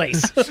right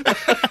place.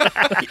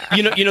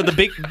 The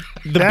big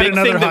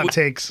Another thing hot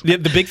takes. the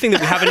big thing that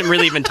we haven't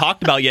really even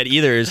talked about yet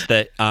either is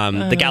that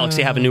the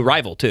Galaxy have a new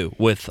rival too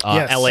with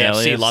Yes.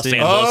 LAFC, Los LAFC.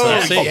 Angeles Oh,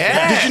 FC.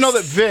 yes. Did you know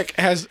that Vic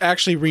has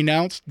actually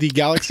renounced the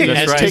Galaxy? That's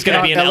and right. has It's taken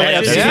gonna out be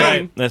an LAFC? That's Yeah.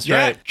 right. That's Yeah.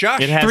 right.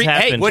 Josh, It has hey,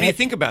 happened. What do you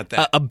think about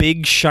that? A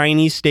big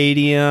shiny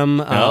stadium,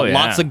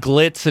 lots of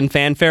glitz and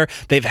fanfare.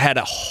 They've had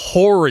a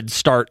horrid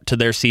start to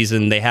their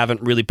season. They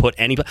haven't really put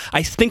any.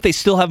 I think they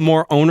still have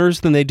more owners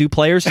than they do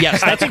players.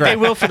 Yes, I that's think correct. they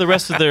will for the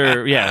rest of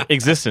their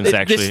existence.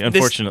 Actually,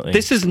 unfortunately,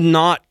 this is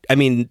not. I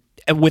mean,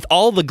 with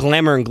all the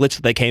glamour and glitz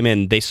that they came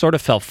in, they sort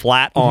of fell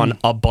flat on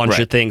a bunch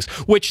of things,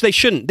 which they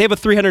shouldn't. They have a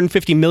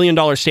 $350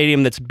 million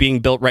stadium that's being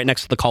built right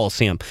next to the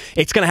Coliseum.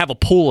 It's going to have a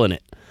pool in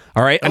it.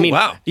 All right. I mean,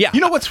 wow. Yeah.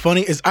 You know what's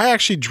funny is I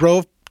actually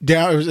drove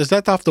down. Is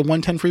that off the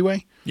 110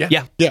 freeway?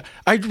 Yeah. Yeah,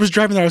 I was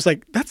driving there. I was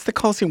like, "That's the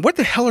Coliseum. What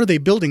the hell are they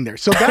building there?"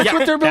 So that's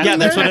what they're building. Yeah,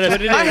 that's there? what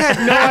it is. I had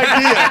no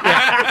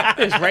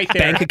idea. it's right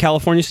there. Bank of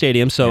California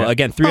Stadium. So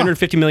again,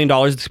 $350 million.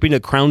 It's been a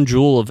crown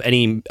jewel of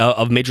any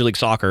of Major League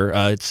Soccer.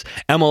 It's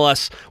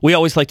MLS. We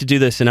always like to do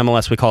this in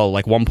MLS. We call it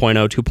like 1.0,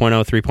 2.0,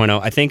 3.0.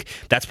 I think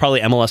that's probably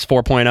MLS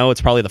 4.0.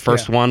 It's probably the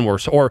first one, or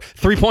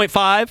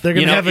 3.5. They're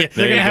gonna have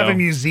There you a go.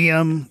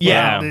 museum.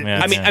 Yeah. Wow.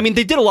 Yeah. I mean,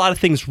 they did a lot of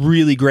things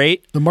really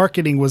great. The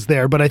marketing was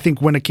there, but But I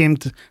think when it came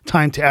to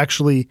time to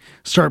actually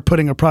start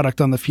putting a product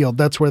on the field,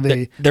 that's where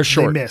they're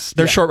short. They missed.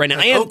 They're short right now.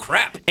 And, oh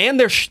crap! And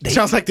they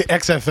Sounds like the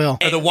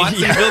XFL. Are the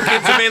Watsonville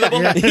kids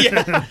available?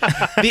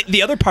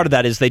 the other part of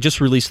that is they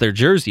just released their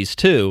jerseys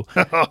too.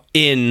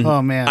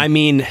 Oh, man. I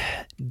mean,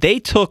 they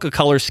took a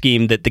color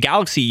scheme that the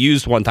Galaxy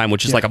used one time,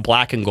 which is like a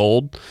black and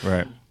gold.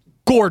 Right.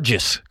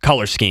 Gorgeous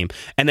color scheme,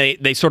 and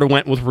they sort of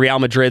went with Real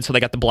Madrid, so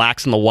they got the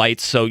blacks and the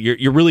whites. So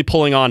you're really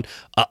pulling on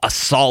a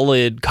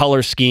solid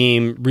color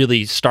scheme,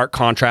 really stark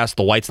contrast,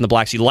 the whites and the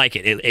blacks. You like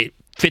it. It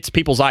fits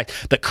people's eyes.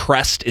 The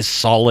crest is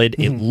solid.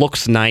 It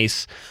looks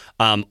nice.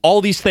 All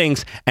these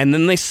things, and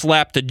then they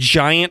slapped a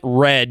giant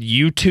red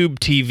YouTube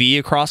TV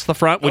across the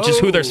front, which is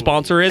who their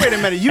sponsor is. Wait a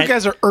minute, you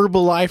guys are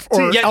Herbalife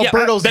or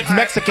Alberto's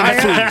Mexican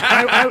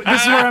food.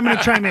 This is where I'm going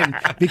to chime in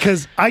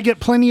because I get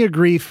plenty of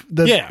grief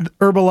that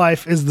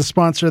Herbalife is the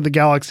sponsor of the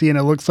Galaxy, and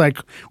it looks like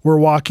we're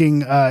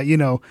walking,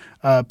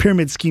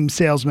 pyramid scheme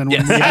salesmen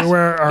when we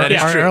wear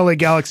our LA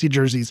Galaxy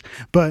jerseys.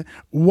 But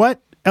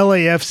what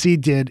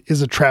LAFC did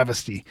is a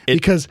travesty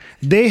because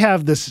they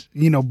have this,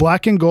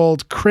 black and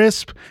gold,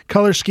 crisp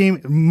color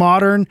scheme,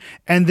 modern,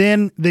 and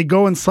then they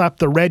go and slap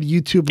the red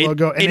YouTube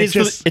logo, and it's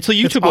a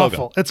YouTube logo.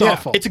 Awful. It's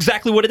awful. It's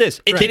exactly what it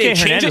is. Kike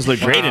Hernandez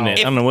looked great in it.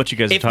 I don't know what you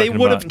guys are talking about. If they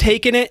would have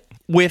taken it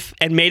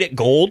and made it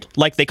gold,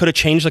 like they could have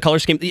changed the color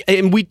scheme,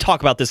 and we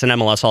talk about this in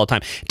MLS all the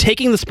time.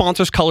 Taking the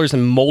sponsors' colors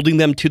and molding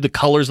them to the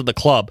colors of the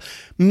club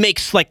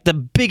makes like the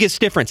biggest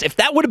difference. If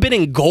that would have been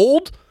in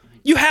gold,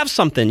 you have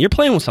something. You're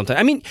playing with something.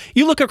 I mean,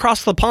 you look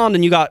across the pond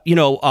and you got,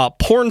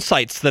 porn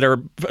sites that are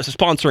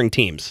sponsoring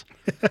teams.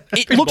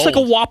 It looks like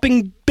a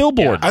whopping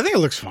billboard. I think it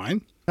looks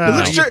fine.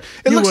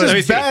 It looks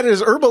as bad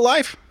as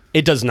Herbalife.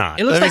 It does not.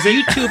 It looks like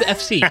YouTube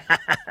FC.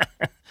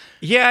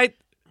 Yeah,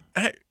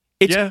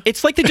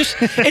 It's like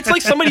it's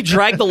like somebody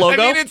dragged the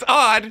logo. I mean, it's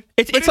odd.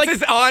 It's like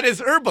as odd as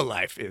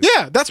Herbalife is.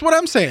 Yeah, that's what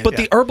I'm saying. But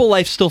the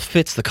Herbalife still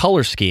fits the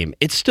color scheme.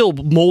 It's still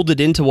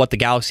molded into what the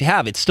Galaxy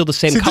have. It's still the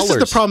same colors. This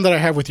is the problem that I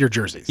have with your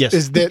jerseys. Yes.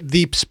 Is that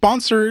the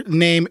sponsor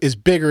name is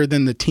bigger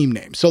than the team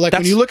name. So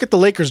when you look at the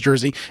Lakers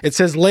jersey, it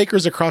says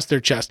Lakers across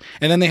their chest,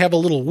 and then they have a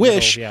little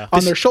wish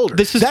on their shoulder.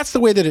 That's the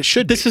way that it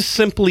should be. This is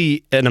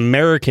simply an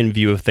American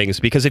view of things,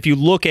 because if you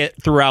look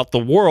at throughout the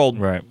world,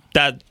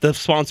 that the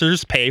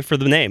sponsors pay for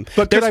the name.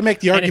 But could I make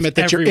the argument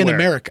that you're in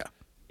America?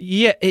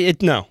 Yeah,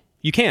 no,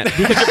 you can't.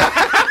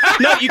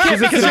 No, you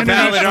can't, because it's a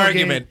valid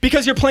argument.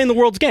 Because you're playing the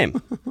world's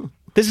game.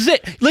 This is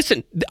it.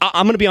 Listen,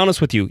 I'm going to be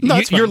honest with you.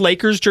 Your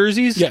Lakers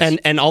jerseys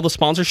and all the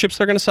sponsorships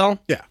they're going to sell.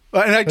 Yeah,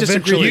 and I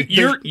disagree.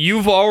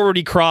 You've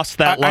already crossed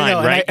that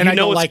line, right? And I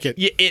don't like it.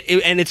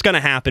 And it's going to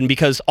happen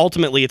because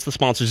ultimately it's the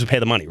sponsors who pay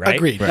the money, right?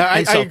 Agreed.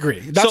 Right. I agree.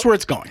 That's where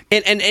it's going.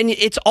 And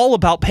it's all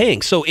about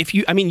paying. So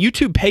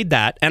YouTube paid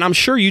that, and I'm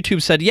sure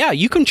YouTube said, yeah,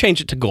 you can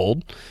change it to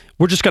gold.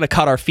 We're just going to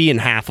cut our fee in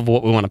half of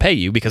what we want to pay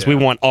you because we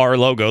want our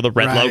logo, the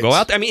red logo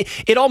out there. I mean,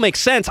 it all makes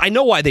sense. I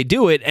know why they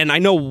do it, and I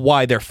know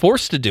why they're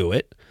forced to do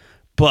it,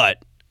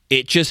 but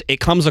it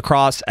comes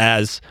across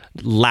as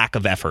lack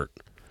of effort.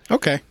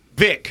 Okay.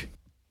 Vic,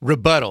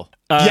 rebuttal.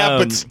 Yeah,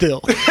 but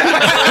still.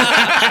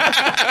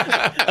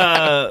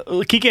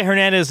 Kike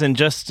Hernandez and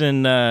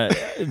Justin,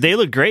 they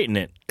look great in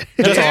it.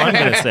 That's all I'm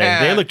going to say.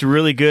 They looked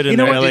really good in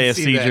their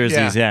LAFC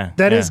jerseys.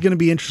 That is going to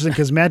be interesting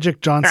because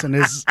Magic Johnson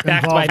is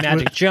backed by involved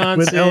Magic Johnson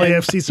with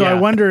LAFC. So I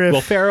wonder if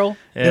Will Ferrell,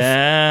 if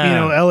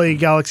LA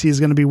Galaxy is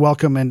going to be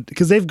welcome, and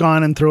because they've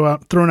gone and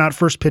thrown out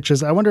first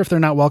pitches. I wonder if they're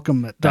not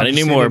welcome at Not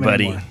anymore,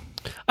 buddy.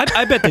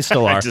 I bet they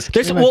still are.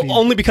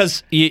 Only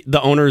because the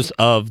owners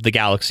of the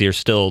Galaxy are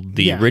still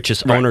the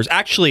richest owners.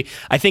 Actually,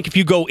 I think if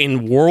you go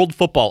in world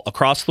football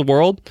across the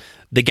world,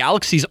 the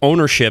Galaxy's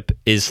ownership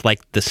is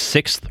like the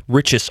 6th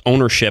richest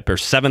ownership or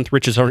 7th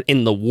richest owner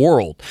in the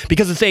world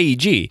because it's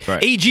AEG.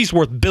 Right. AEG's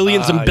worth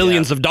billions and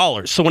billions of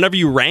dollars. So whenever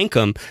you rank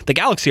them, the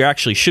Galaxy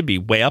actually should be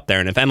way up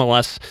there. And if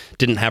MLS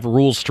didn't have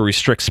rules to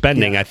restrict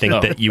spending, I think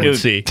that you would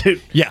see.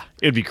 Yeah,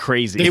 it would be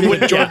crazy. They'd be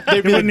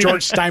the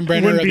George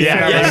Steinbrenner.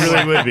 It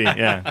really would be.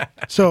 Yeah.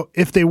 So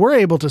if they were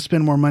able to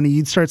spend more money,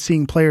 you'd start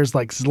seeing players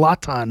like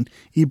Zlatan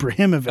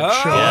Ibrahimovic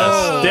show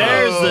up. Yes,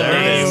 there's the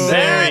name.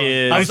 There he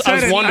is. I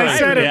was wondering. I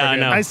said it. Yeah, I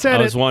know. I said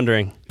I was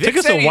wondering. Took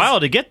us a while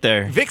to get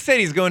there. Vic said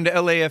he's going to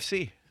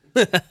LAFC.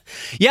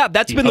 Yeah,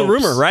 that's been the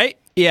rumor, right?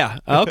 Yeah.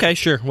 Okay,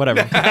 sure.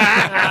 Whatever.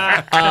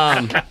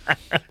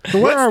 So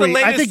where are we? I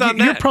latest think on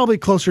you're that? probably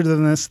closer to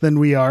this than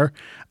we are.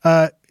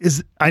 I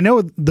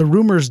know the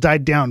rumors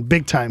died down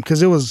big time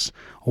because it was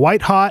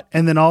white hot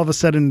and then all of a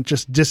sudden it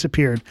just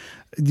disappeared.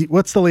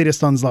 What's the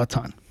latest on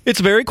Zlatan? It's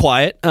very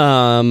quiet.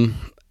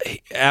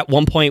 At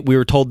one point, we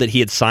were told that he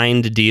had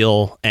signed a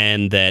deal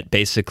and that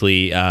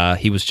basically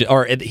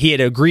he had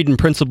agreed in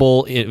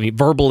principle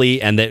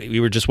verbally, and that we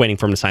were just waiting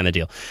for him to sign the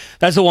deal.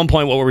 That's at one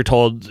point what we were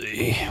told.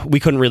 We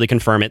couldn't really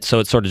confirm it, so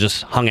it sort of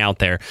just hung out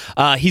there.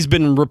 He's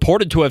been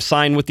reported to have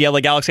signed with the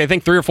LA Galaxy, I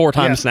think 3 or 4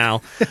 times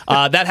now.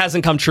 That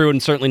hasn't come true,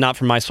 and certainly not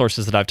from my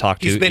sources that I've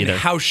talked to. He's been either.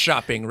 house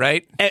shopping,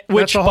 right?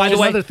 Which, That's a by the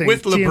whole way, other thing.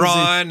 With TMZ.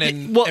 LeBron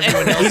and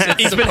everyone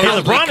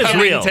else. LeBron is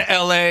real. to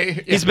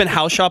LA. he's been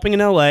house shopping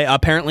in LA,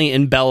 apparently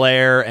in Bel Bel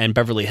Air and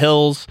Beverly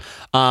Hills.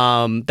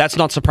 That's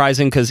not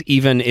surprising because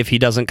even if he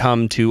doesn't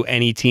come to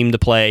any team to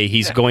play,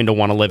 he's going to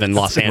want to live in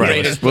Los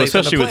Angeles. Well,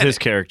 especially with his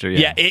character.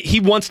 Yeah, he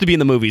wants to be in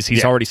the movies.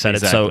 He's already said it,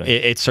 so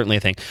it's certainly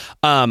a thing.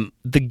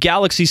 The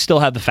Galaxy still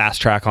have the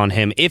fast track on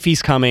him. If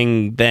he's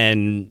coming,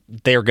 then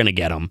they're going to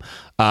get him.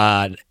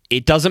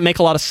 It doesn't make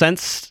a lot of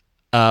sense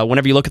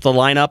whenever you look at the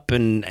lineup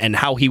and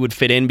how he would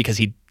fit in because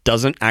he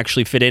doesn't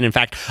actually fit in. In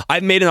fact,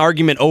 I've made an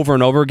argument over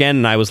and over again,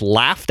 and I was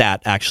laughed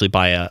at actually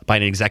by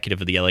an executive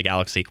of the LA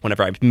Galaxy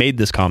whenever I made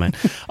this comment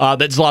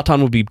that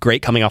Zlatan would be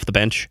great coming off the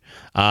bench.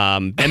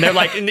 And they're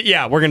like,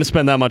 yeah, we're going to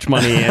spend that much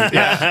money. And,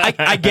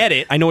 I get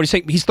it. I know what he's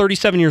saying. He's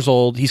 37 years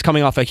old. He's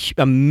coming off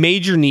a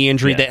major knee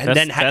injury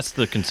that's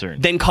the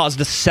concern. Then caused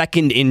a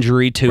second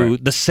injury to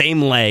the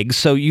same leg.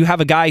 So you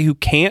have a guy who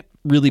can't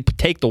really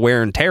take the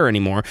wear and tear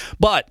anymore.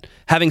 But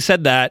having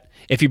said that,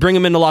 if you bring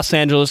him into Los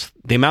Angeles,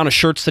 the amount of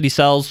shirts that he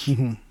sells,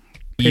 you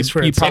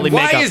probably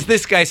why make up. is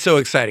this guy so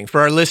exciting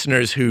for our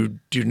listeners who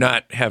do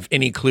not have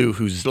any clue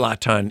who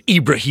Zlatan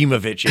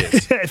Ibrahimovic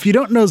is? If you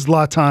don't know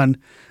Zlatan,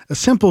 a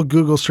simple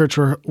Google search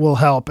will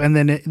help. And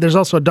then there's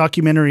also a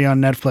documentary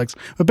on Netflix.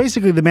 But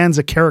basically, the man's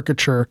a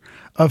caricature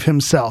of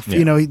himself. Yeah.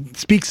 You know, he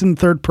speaks in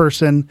third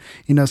person,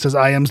 says,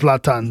 I am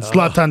Zlatan.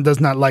 Zlatan does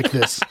not like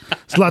this.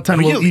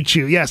 Zlatan will eat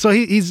you. Yeah, so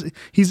he's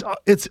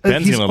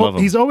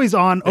always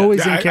on, always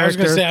in character. I was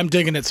going to say, I'm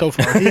digging it so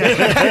far.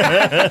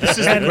 This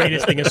is the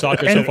greatest thing in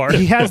soccer so far.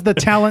 He has the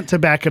talent to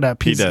back it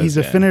up. He's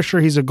a finisher.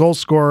 He's a goal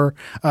scorer.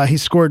 He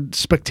scored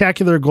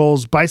spectacular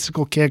goals,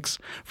 bicycle kicks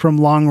from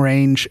long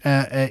range.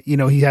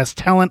 He has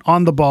talent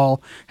on the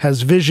ball,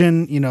 has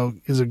vision,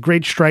 is a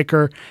great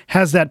striker,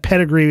 has that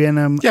pedigree in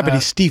him. Yeah, but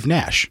he's Steve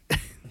Nash.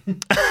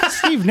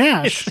 Steve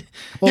Nash.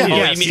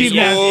 Well, Steve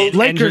Nash.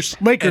 Lakers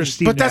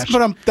Steve but Nash.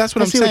 That's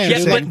what I'm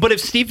saying. Yeah, but if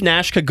Steve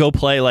Nash could go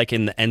play like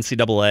in the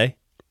NCAA,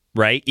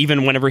 right?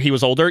 Even whenever he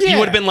was older, you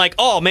would have been like,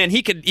 "Oh man,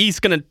 he's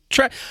going to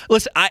try."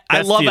 Listen,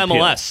 I love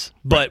MLS,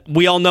 but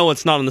we all know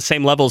it's not on the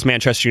same level as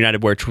Manchester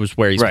United, which was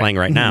where he's playing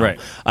right now.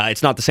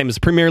 It's not the same as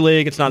the Premier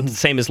League. It's not the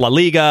same as La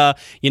Liga.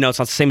 It's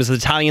not the same as the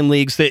Italian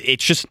leagues.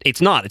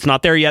 It's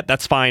not there yet.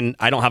 That's fine.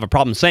 I don't have a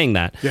problem saying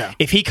that. Yeah.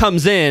 If he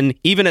comes in,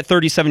 even at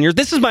 37 years,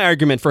 this is my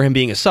argument for him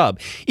being a sub.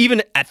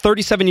 Even at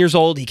 37 years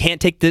old, he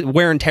can't take the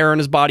wear and tear on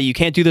his body. You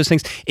can't do those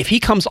things. If he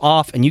comes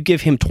off and you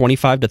give him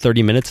 25 to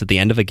 30 minutes at the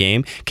end of a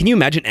game, can you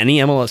imagine any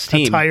MLS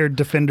team? A tired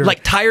defender.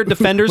 Like tired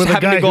defenders with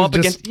having a guy to go who up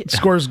just against...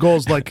 scores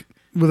goals like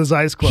with his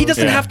eyes closed. He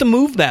doesn't have to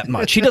move that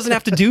much. He doesn't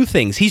have to do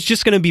things. He's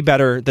just going to be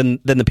better than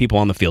the people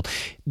on the field.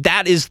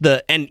 That is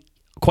and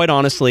quite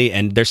honestly,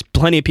 and there's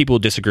plenty of people who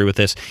disagree with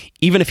this,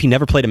 even if he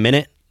never played a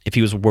minute, if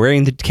he was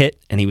wearing the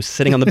kit and he was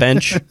sitting on the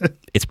bench,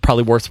 it's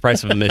probably worth the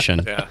price of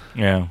admission.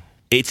 Yeah.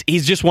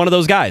 He's just one of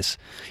those guys.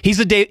 He's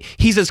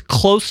as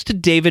close to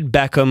David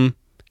Beckham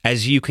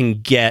as you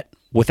can get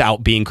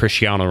without being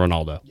Cristiano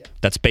Ronaldo. Yeah.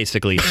 That's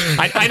basically...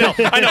 I know.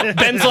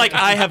 Ben's like,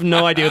 I have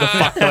no idea who the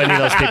fuck any of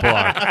those people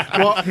are.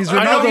 Well,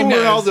 I know who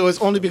Ronaldo is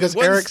only because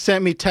Eric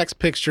sent me text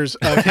pictures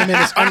of him in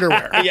his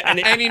underwear. And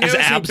he knows who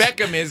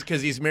Beckham is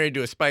because he's married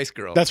to a Spice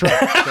Girl. That's right.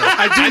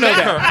 I do know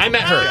that. I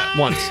met her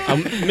once.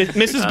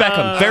 Mrs.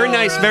 Beckham. Very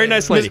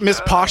nice lady.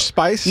 Miss Posh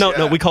Spice?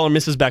 No, we call her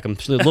Mrs. Beckham.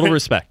 A little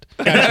respect.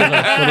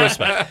 Little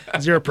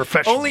respect. You're a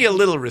professional. Only a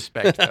little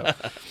respect, though.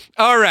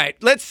 All right,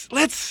 let's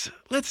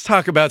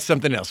talk about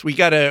something else. We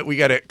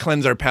gotta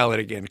cleanse our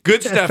palate again.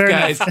 Good stuff,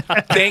 guys.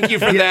 Thank you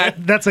for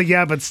that. That's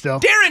but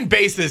still. Darren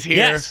Bass is here.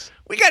 Yes.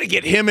 We got to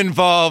get him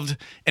involved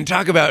and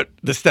talk about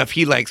the stuff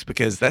he likes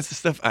because that's the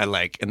stuff I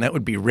like, and that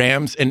would be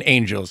Rams and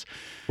Angels.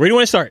 Where do you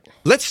want to start?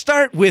 Let's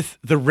start with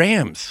the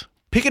Rams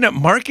picking up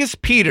Marcus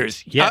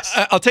Peters. Yes.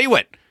 I'll tell you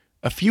what.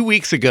 A few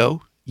weeks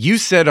ago, you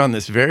said on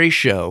this very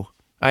show,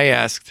 I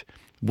asked,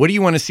 what do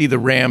you want to see the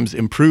Rams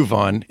improve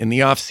on in the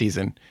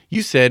offseason?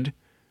 You said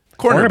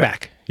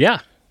cornerback.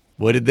 Yeah.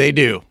 What did they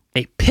do?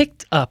 They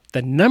picked up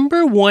the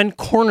number one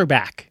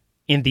cornerback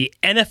in the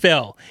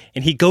NFL,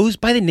 and he goes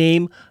by the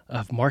name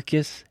of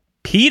Marcus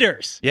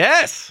Peters.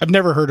 Yes. I've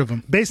never heard of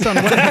him. Based on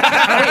what?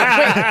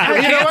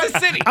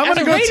 Kansas City. I'm going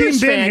to go Team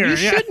Ben here. You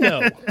should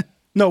know.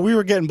 No, we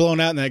were getting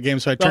blown out in that game,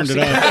 so I turned it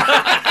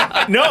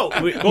off. No.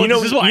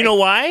 You know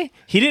why?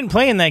 He didn't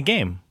play in that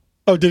game.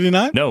 Oh, did he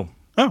not? No.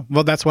 Oh,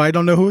 well, that's why I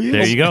don't know who he is.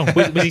 There you go.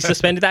 Was he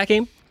suspended that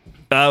game?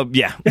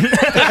 Yeah.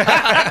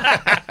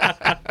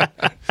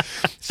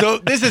 So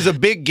this is a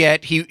big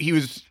get. He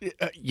was,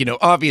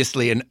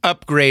 obviously an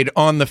upgrade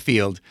on the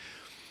field.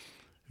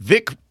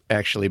 Vic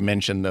actually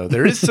mentioned, though,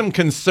 there is some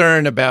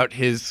concern about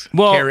his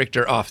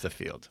character off the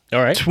field.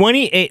 All right.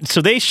 28. So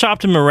they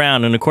shopped him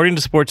around, and according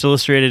to Sports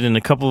Illustrated and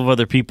a couple of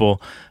other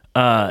people,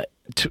 of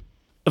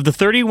the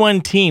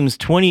 31 teams,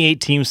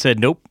 28 teams said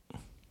nope.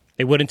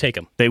 They wouldn't take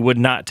him. They would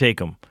not take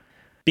him.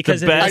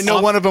 Because I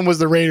know one of them was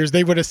the Raiders.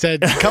 They would have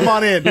said, come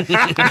on in.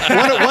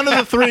 one of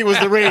the three was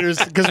the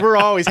Raiders because we're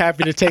always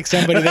happy to take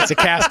somebody that's a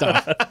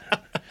cast-off.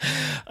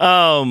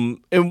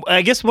 And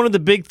I guess one of the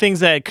big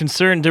things that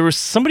concerned, there was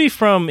somebody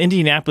from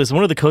Indianapolis,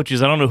 one of the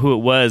coaches, I don't know who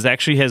it was,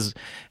 actually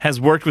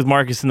has worked with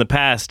Marcus in the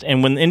past.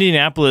 And when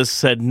Indianapolis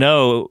said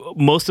no,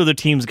 most other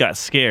teams got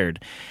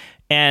scared.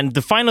 And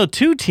the final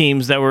two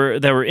teams that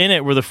were in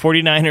it were the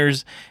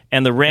 49ers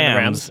and the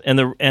Rams. And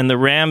the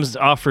Rams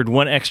offered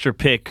one extra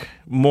pick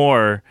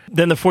more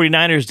than the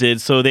 49ers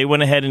did. So they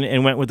went ahead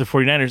and went with the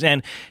 49ers.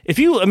 And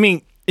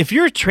if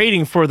you're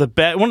trading for the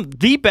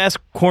best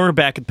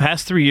cornerback in the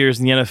past 3 years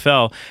in the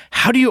NFL,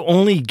 how do you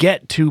only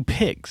get 2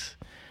 picks?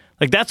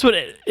 Like, that's what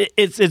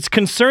it's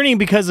concerning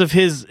because of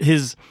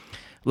his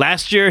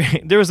last year.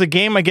 There was a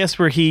game, I guess,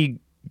 where he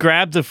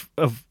grabbed a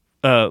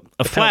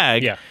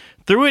flag,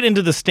 threw it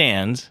into the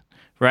stands,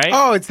 right?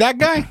 Oh, it's that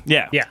guy?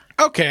 Yeah.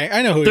 Okay,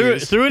 I know who he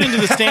is. Threw it into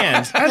the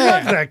stands. I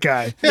love that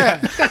guy. Yeah.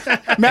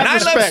 Mad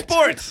respect. I love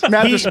sports.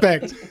 Mad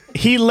respect.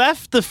 He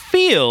left the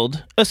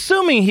field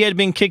assuming he had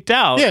been kicked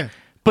out. Yeah.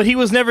 But he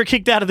was never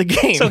kicked out of the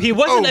game. So he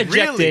wasn't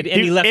ejected,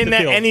 and he left the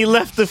field. And he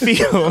left the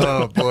field.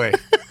 Oh boy.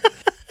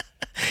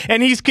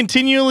 And he's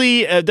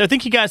continually. I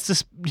think he got.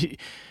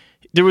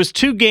 There was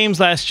 2 games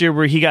last year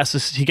where he got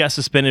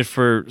suspended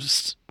for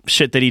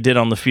shit that he did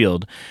on the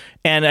field,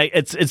 and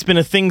it's been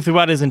a thing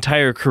throughout his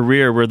entire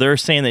career where they're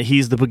saying that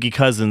he's the Boogie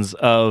Cousins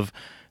of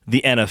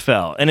the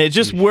NFL, and it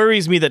just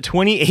worries me that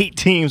 28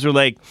 teams are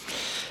like,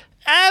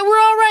 we're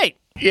all right.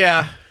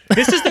 Yeah.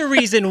 This is the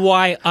reason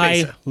why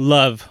I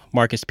love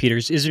Marcus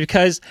Peters, is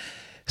because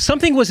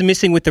something was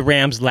missing with the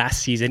Rams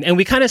last season, and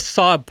we kind of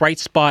saw a bright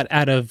spot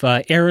out of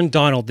Aaron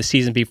Donald the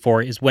season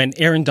before, is when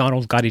Aaron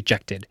Donald got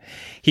ejected.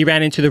 He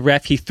ran into the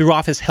ref, he threw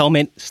off his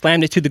helmet,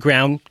 slammed it to the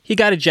ground, he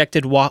got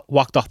ejected,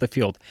 walked off the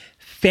field.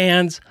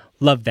 Fans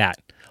love that.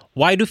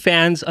 Why do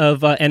fans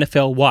of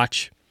NFL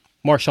watch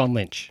Marshawn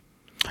Lynch?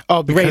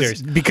 Oh,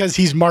 Raiders. because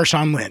he's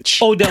Marshawn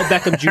Lynch. Odell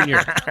Beckham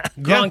Jr.,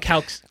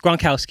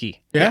 Gronkowski.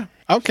 Yeah.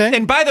 Okay.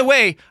 And by the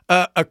way,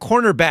 a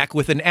cornerback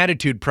with an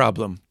attitude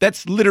problem.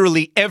 That's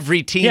literally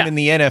every team in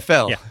the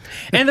NFL. Yeah.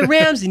 And the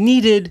Rams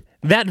needed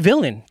that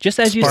villain, just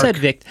as you said,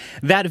 Vic,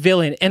 that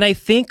villain. And I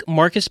think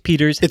Marcus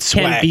Peters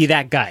can be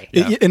that guy.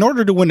 In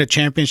order to win a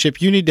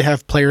championship, you need to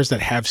have players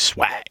that have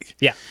swag.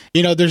 Yeah.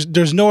 You know,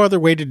 there's no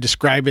other way to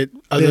describe it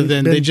other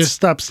than they just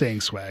stop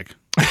saying swag.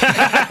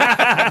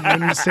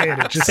 When you say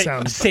it just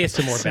sounds. Say it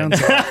some more, Ben.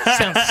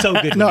 Sounds so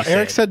good. No,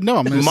 Eric said no.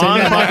 I'm going to say Mon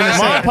no.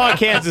 Pa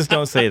Kansas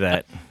don't say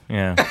that.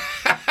 Yeah.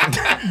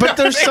 But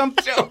there's some.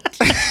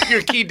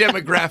 Your key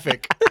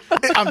demographic.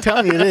 I'm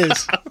telling you, it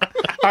is.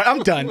 All right, I'm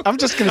done. I'm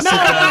just going to sit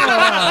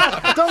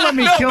down. Don't let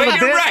me kill the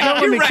bit. Right.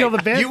 Don't let me kill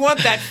the bit. You want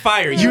that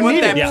fire. You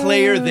want that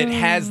player that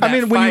has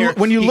that fire.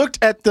 when you looked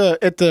at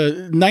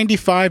the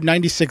 95,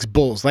 96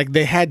 Bulls, like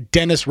they had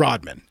Dennis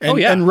Rodman. And,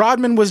 and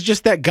Rodman was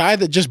just that guy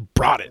that just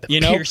brought it. You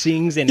know?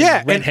 Piercings and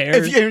red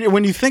hair.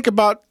 When you think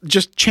about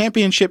just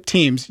championship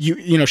teams,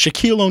 you know,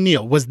 Shaquille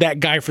O'Neal was that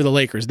guy for the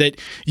Lakers that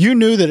you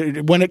knew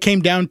that when it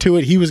came down to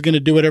it, he was going to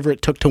do whatever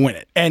it took to win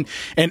it. And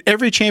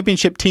every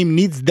championship team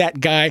needs that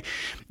guy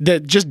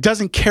that just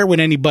doesn't care what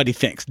anybody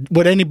thinks,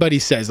 what anybody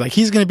says. Like,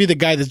 he's going to be the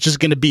guy that's just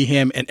going to be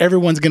him, and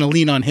everyone's going to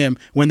lean on him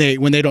when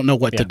they don't know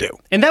what to do.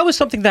 And that was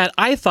something that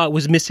I thought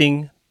was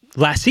missing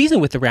last season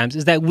with the Rams,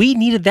 is that we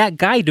needed that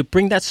guy to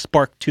bring that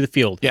spark to the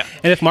field. Yeah.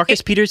 And if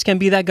Marcus Peters can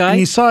be that guy,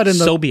 you saw it in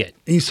so be it.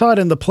 And you saw it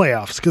in the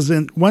playoffs, because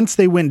once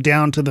they went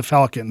down to the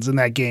Falcons in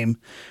that game,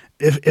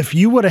 if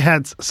you would have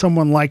had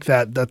someone like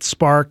that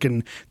spark,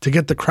 and to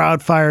get the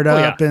crowd fired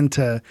up and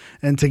to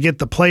get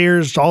the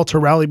players all to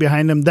rally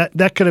behind them,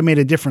 that could have made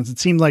a difference. It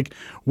seemed like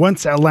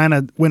once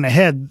Atlanta went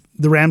ahead,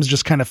 the Rams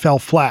just kind of fell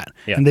flat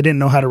and they didn't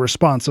know how to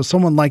respond. So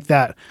someone like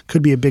that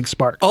could be a big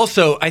spark.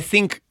 Also, I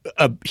think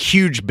a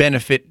huge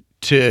benefit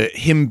to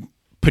him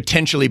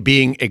potentially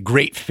being a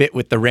great fit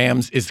with the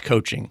Rams is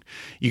coaching.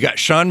 You got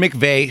Sean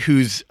McVay,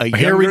 who's a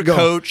younger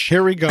coach.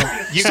 Here we go.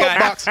 You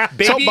got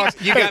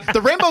Soapbox. You got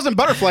the rainbows and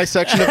butterflies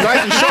section of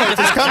Guys and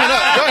Shorts is coming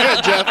up. Go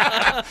ahead,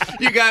 Jeff.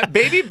 You got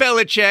Baby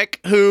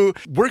Belichick, who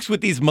works with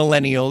these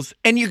millennials,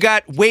 and you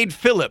got Wade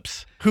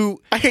Phillips,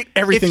 who I hate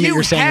everything that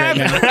you're saying right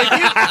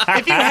now.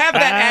 If you have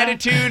that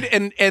attitude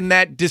and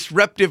that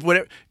disruptive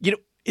whatever, you know.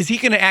 Is he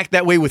going to act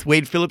that way with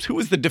Wade Phillips, who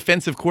was the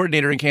defensive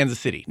coordinator in Kansas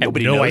City?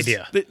 Nobody knows. No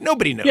idea.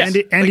 Nobody knows.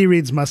 Yeah, Andy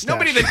Reid's mustache.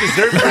 Nobody that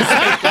deserves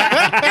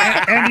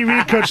respect. Andy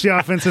Reid coached the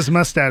offense. His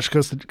mustache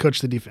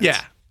coached the defense.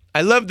 Yeah.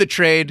 I love the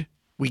trade.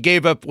 We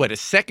gave up, a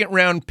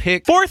second-round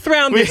pick? 4th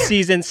round this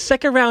season,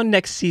 2nd round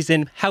next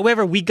season.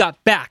 However, we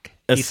got back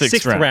a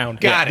 6th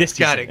round. Got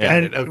it.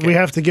 And Okay. we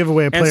have to give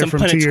away a player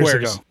from 2 years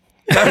ago.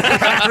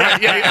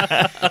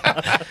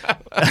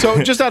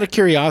 So, just out of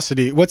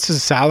curiosity, what's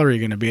his salary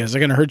going to be? Is it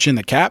going to hurt you in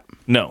the cap?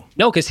 No,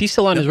 because he's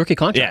still on his rookie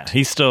contract. Yeah,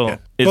 he's still.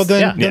 Yeah. Well,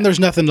 then there's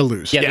nothing to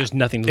lose. Yeah, there's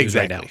nothing to lose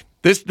right now.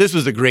 This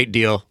was a great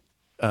deal.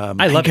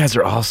 I love you guys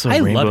are also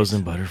rainbows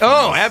and butterflies.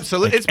 Oh,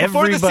 absolutely! It's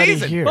before the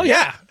season. Here. Oh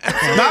yeah,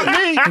 Not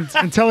me.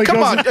 Until he Come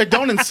goes on,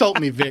 don't insult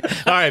me, Vic.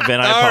 All right, Ben.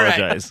 I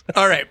apologize.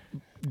 All right,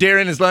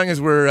 Darren. As long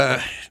as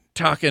we're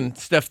talking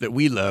stuff that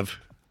we love.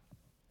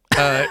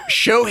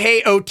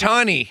 Shohei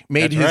Ohtani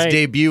made his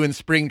debut in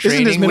spring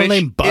training. Isn't his middle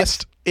name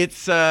Bust?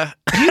 It's Do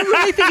you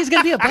really think he's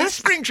going to be a bust?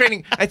 spring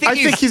training. I think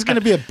he's going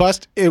to be a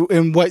bust.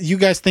 In what you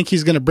guys think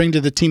he's going to bring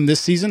to the team this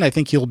season, I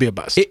think he'll be a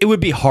bust. It would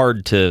be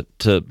hard to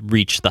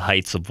reach the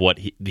heights of what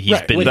he's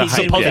Right. been. What the he's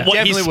height- supposed- what he's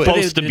definitely would.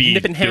 supposed to be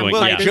Nip and ham doing.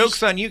 well, Yeah.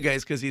 joke's on you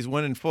guys because he's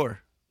 1-4.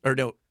 Or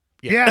no.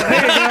 Yeah,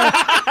 there you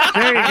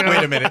go. There you go.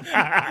 Wait a minute.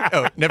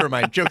 Oh, never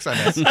mind. Joke's on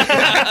us.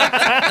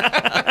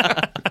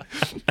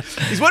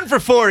 He's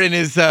 1-4 in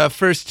his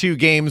first 2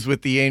 games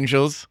with the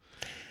Angels.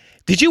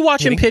 Did you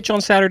watch him pitch on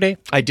Saturday?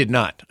 I did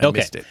not. I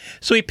missed it.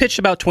 So he pitched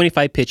about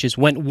 25 pitches,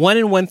 went 1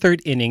 1/3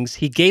 innings.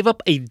 He gave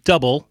up a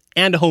double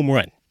and a home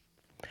run.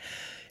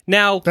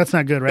 Now, That's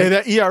not good, right? Hey,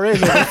 that ERA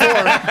is over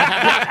 4.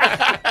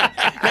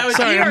 now his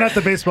Sorry, I'm not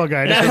the baseball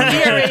guy. I just Now, wanna his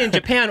make sure. ERA in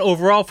Japan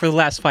overall for the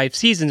last 5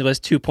 seasons was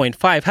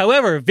 2.5.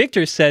 However,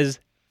 Victor says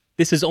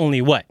this is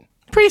only what?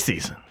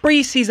 Preseason.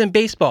 Preseason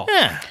baseball.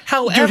 Yeah.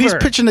 However, Dude, he's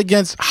pitching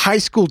against high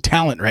school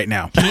talent right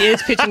now. he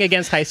is pitching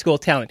against high school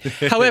talent.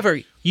 However,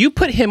 you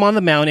put him on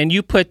the mound and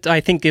you put,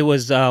 I think it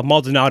was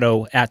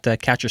Maldonado at the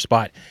catcher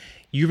spot.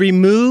 You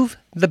remove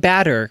the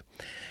batter.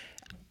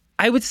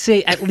 I would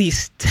say at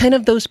least 10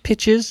 of those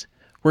pitches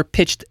were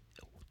pitched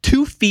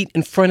 2 feet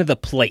in front of the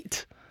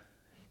plate.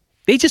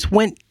 They just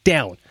went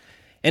down.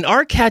 And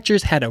our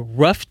catchers had a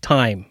rough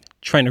time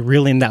trying to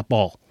reel in that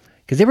ball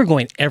because they were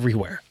going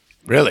everywhere.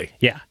 Really?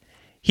 Yeah.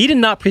 He did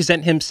not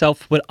present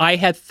himself what I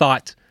had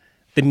thought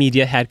the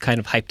media had kind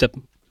of hyped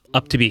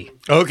up to be.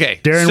 Okay.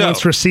 Darren so,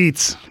 wants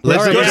receipts.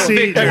 Let's go to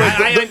Receipt.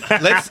 Victor.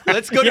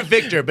 Let's go to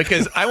Victor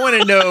because I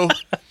want to know.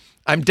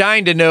 I'm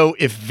dying to know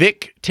if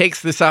Vic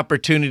takes this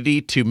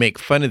opportunity to make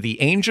fun of the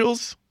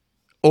Angels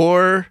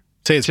or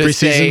Say it's to preseason?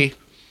 say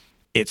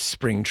it's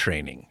spring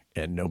training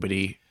and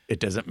it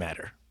doesn't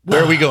matter.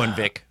 Where are we going,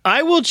 Vic?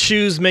 I will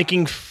choose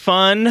making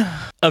fun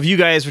of you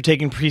guys for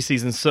taking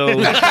preseason so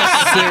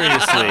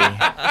seriously.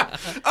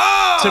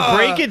 To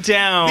break it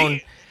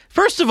down,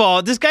 first of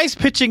all, this guy's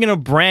pitching in a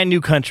brand new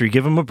country.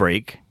 Give him a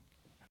break.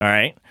 All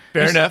right.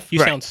 Fair enough. You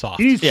sound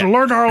soft. He needs to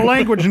learn our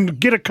language and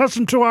get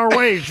accustomed to our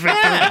ways, Victor.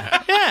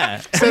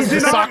 Yeah. Says the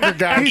soccer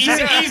guy.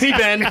 Easy,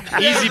 Ben.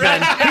 Easy,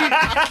 Ben.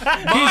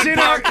 He's in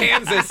our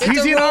Kansas.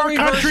 He's in our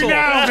country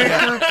now,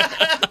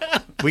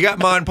 Victor. We got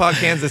Ma and Pa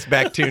Kansas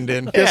back tuned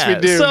in. Yes, we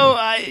do. So,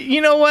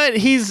 you know what?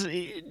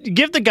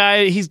 Give the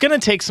guy, he's going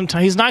to take some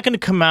time. He's not going to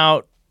come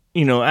out,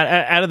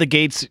 out of the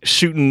gates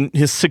shooting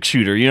his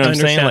 6-shooter. You know what I'm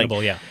saying?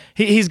 Understandable, yeah.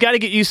 He's got to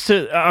get used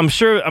to. I'm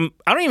sure.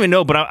 I don't even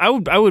know, but I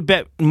would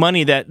bet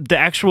money that the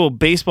actual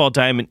baseball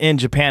diamond in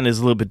Japan is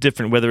a little bit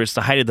different. Whether it's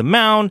the height of the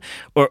mound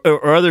or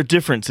other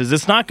differences,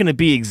 it's not going to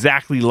be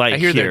exactly like I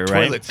hear here, their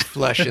right? toilets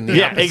flush in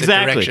the opposite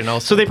direction.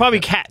 Also, So they probably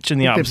catch in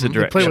the They opposite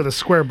play direction. with a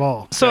square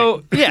ball.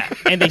 So yeah,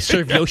 And they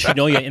serve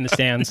Yoshinoya in the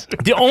stands.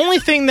 the only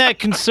thing that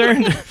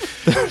concerned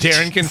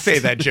Darren can say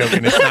that joke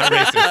and it's not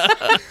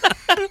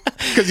racist.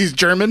 Because he's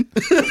German.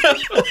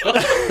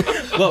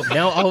 Whoa,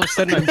 now all of a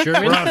sudden I'm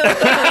German?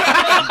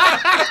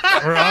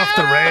 We're off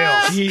the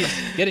rails.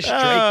 Jeez, get it straight,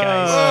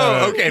 guys.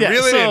 Oh, okay. Yeah,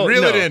 Reel it so, in.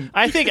 Reel it no. in.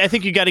 I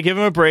think you got to give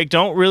him a break.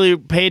 Don't really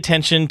pay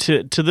attention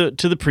to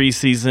the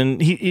preseason.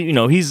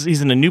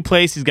 He's in a new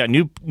place. He's got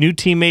new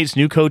teammates,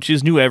 new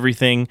coaches, new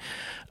everything.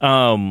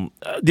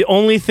 The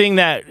only thing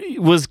that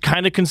was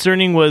kind of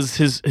concerning was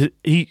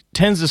he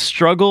tends to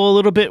struggle a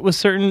little bit with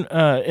certain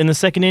in the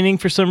second inning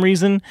for some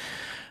reason.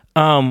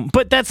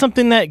 But that's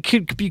something that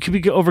could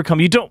be overcome.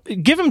 You don't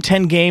give him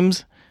 10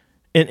 games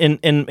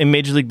in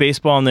Major League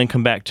Baseball and then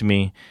come back to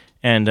me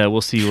and we'll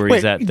see where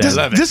he's at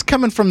then. This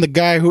coming from the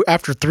guy who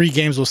after 3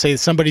 games will say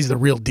somebody's the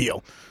real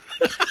deal.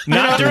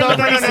 Not during the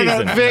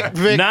preseason.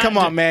 Vic, Not come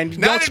on, man.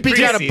 Not Don't in speak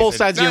out of both preseason.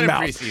 sides of Not your in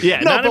mouth. preseason. Yeah,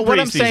 No, not in but what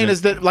I'm saying preseason.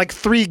 is that like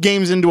 3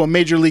 games into a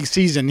major league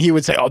season, he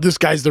would say, "Oh, this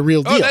guy's the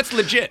real deal." Oh, that's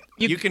legit.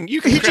 You can he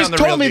crown just the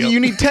told real me deal. that you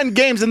need 10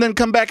 games and then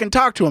come back and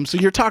talk to him. So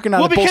you're talking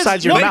out of both because-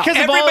 sides of your no, mouth.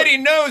 because of all- Everybody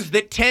knows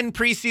that 10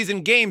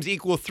 preseason games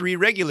equal 3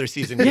 regular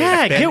season games.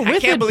 Yeah, Ben. get I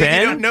with can't it, believe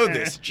Ben. you don't know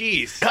this.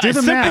 Jeez. Do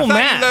the Simple math. I thought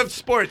math. you loved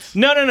sports.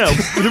 No.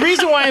 The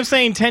reason why I'm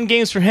saying 10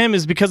 games for him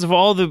is because of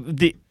all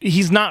the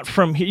he's not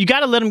from here. You got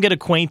to let him get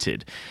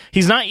acquainted.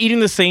 He's not eating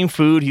the same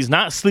food. He's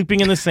not sleeping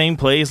in the same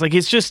place. Like,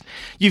 it's just,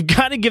 you've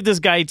got to give this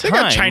guy time. They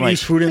got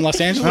Chinese food in Los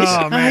Angeles.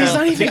 Oh, man. He's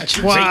not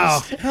even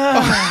Wow.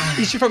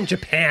 He's from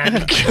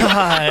Japan.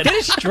 God. Get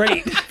it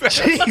straight.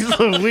 Jeez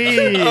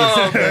Louise.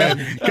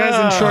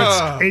 Guys in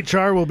shorts,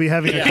 HR will be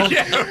having a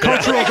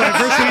cultural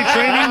diversity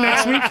training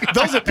next week.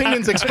 Those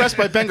opinions expressed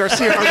by Ben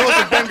Garcia are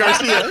those of Ben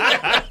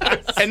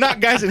Garcia, and not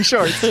guys in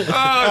shorts. Oh,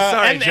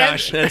 sorry,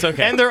 Josh. That's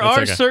okay. And there That's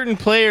are okay. certain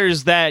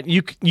players that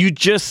you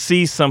just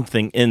see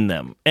something in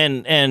them,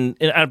 and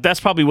that's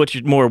probably what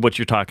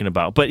you're talking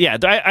about. But yeah,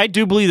 I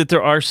do believe that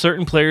there are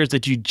certain players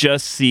that you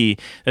just see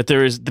that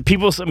there is the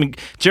people. I mean,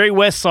 Jerry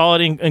West saw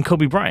it in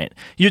Kobe Bryant.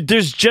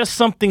 There's just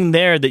something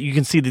there that you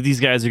can see that these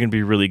guys are going to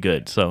be really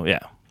good. So yeah.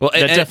 Well,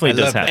 That definitely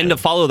does happen. And to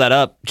follow that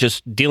up,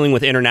 just dealing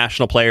with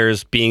international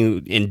players,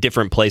 being in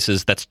different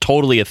places, that's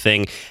totally a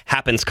thing.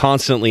 Happens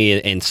constantly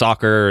in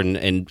soccer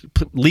and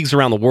leagues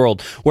around the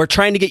world. We're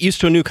trying to get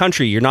used to a new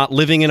country. You're not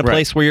living in a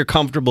place where you're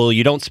comfortable.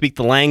 You don't speak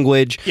the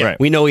language. Right.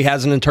 We know he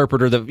has an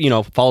interpreter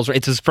that follows.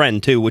 It's his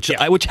friend too, which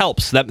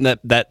helps.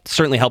 That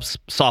certainly helps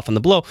soften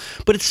the blow.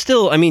 But it's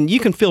still, I mean, you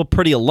can feel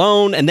pretty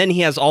alone. And then he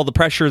has all the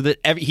pressure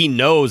that he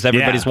knows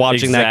everybody's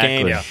watching that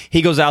game. Yeah.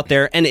 He goes out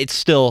there, and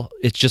it's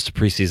just a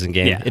preseason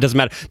game. Yeah. It doesn't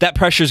matter. That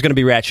pressure is going to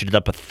be ratcheted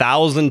up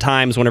 1,000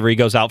 times whenever he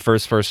goes out for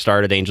his first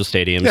start at Angel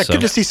Stadium. Yeah, so.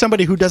 good to see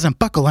somebody who doesn't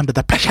buckle under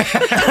the pressure.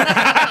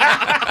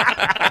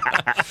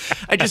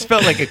 I just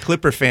felt like a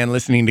Clipper fan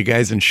listening to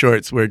Guys in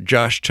Shorts, where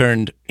Josh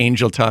turned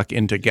Angel Talk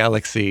into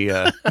Galaxy.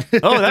 Oh,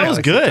 that was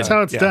good. That's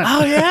how it's done.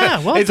 Oh yeah,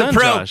 well He's done, a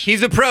pro. Josh.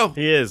 He's a pro.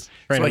 He is.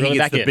 That's why Reel he it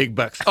gets back the in. big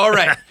bucks. All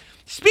right.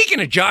 Speaking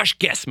of Josh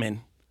Gessman,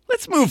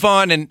 let's move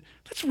on and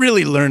let's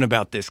really learn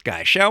about this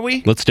guy, shall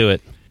we? Let's do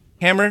it.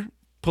 Hammer,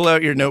 pull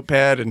out your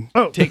notepad and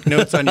take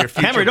notes on your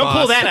future Hammer, don't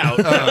pull boss. that out.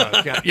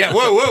 Oh, God. Yeah,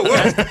 whoa.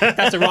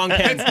 That's the wrong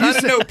pen. It's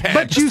not a notepad.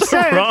 But you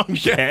said Wrong,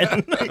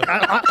 Ken.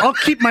 I'll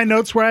keep my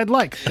notes where I'd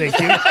like. Thank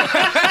you.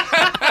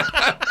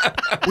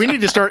 We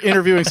need to start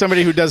interviewing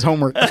somebody who does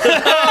homework.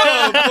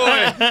 Oh,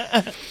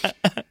 boy.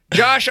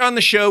 Josh, on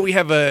the show, we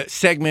have a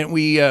segment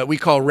we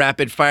call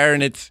Rapid Fire,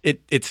 and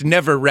it's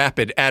never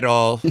rapid at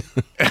all. but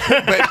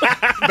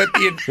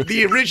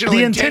the original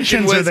The intention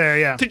intentions are was there,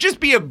 yeah. to just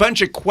be a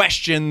bunch of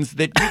questions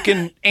that you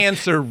can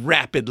answer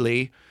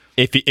rapidly.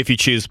 If you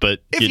choose,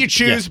 but If you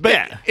choose,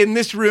 but in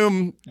this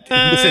room,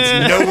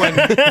 since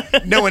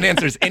no one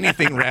answers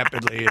anything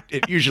rapidly,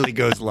 it usually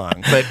goes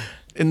long. But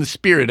in the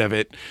spirit of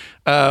it,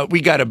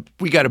 we got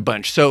a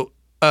bunch. So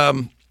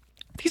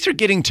these are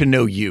getting to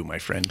know you, my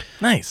friend.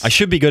 Nice. I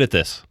should be good at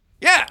this.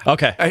 Yeah.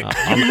 Okay.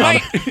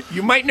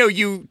 You might know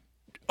you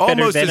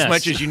almost than as us.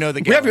 much as you know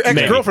the We have your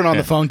Galaxy. ex-girlfriend on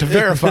the phone to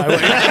verify.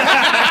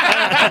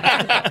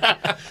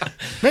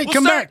 Hey,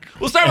 come back.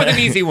 We'll start with an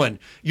easy one.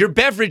 Your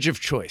beverage of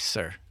choice,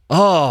 sir.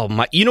 Oh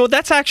my!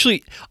 That's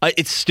actually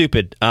it's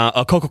stupid.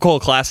 A Coca-Cola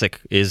Classic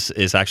is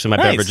actually my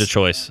Nice. beverage of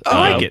choice.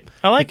 I like it.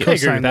 I like it.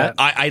 Co-sign that.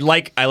 I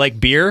like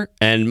beer,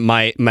 and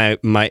my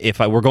if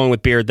we're going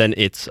with beer, then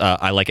it's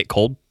I like it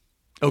cold.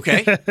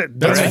 Okay. That's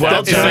All right.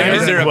 well done.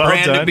 Is there a Well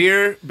brand done. of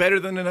beer better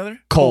than another?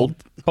 Cold.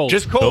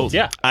 Just cold.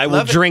 Yeah. I will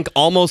Love it. drink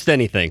almost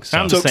anything. So.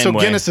 I'm the So same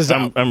way. Guinness is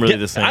out. I'm really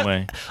the same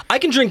way. I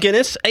can drink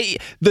Guinness.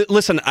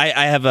 Listen,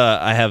 I have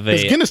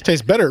Because a Guinness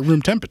tastes better at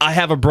room temperature. I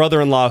have a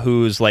brother-in-law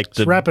who's like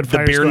the rapid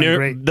fire's beer going nerd.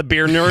 great. The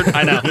beer nerd.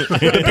 I know the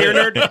beer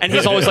nerd, and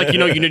he's always like, you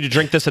need to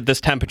drink this at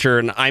this temperature.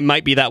 And I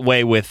might be that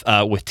way with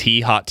tea,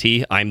 hot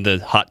tea. I'm the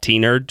hot tea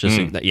nerd.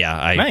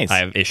 Nice. I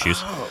have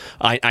issues.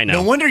 I know.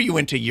 No wonder you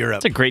went to Europe.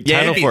 It's a great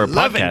title for a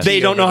love it. podcast. They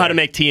don't know how to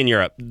make tea in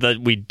Europe.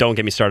 We don't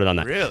get me started on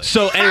that. Really?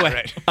 So anyway,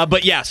 Right.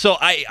 but yeah, so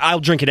I'll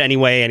drink it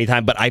anyway,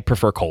 anytime. But I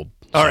prefer cold.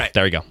 All So, right.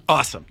 there you go.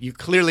 Awesome. You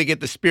clearly get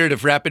the spirit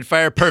of rapid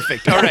fire.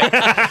 Perfect. All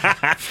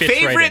right.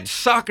 Favorite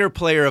soccer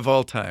player of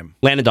all time?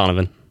 Landon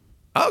Donovan.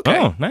 Okay.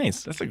 Oh,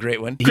 nice. That's a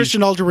great one.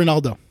 Cristiano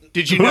Ronaldo.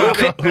 Did you know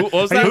that? Who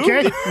was Are that? you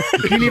okay?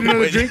 You need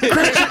another drink?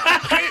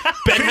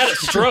 Ben had a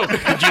stroke. Did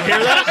you hear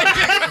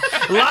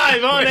that?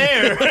 Live on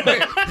air.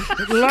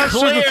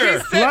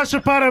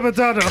 Lascia para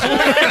batata.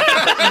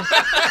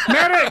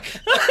 Medic!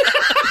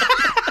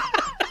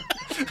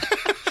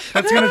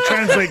 That's going to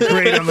translate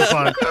great on the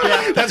pod.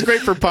 That's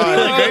great for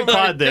pod. Great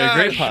pod there. gosh.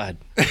 Great pod.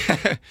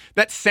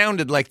 That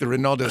sounded like the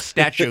Ronaldo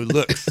statue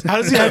looks. How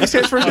does he say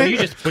his first name? You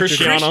just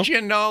Cristiano.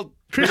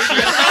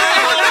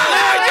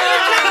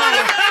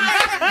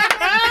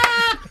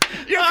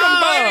 You're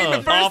combining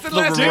the first Off and the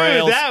last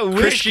rails. that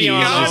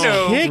Cristiano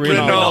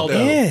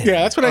Ronaldo.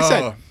 Yeah, that's what I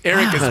said. Oh,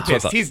 Eric is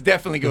pissed. He's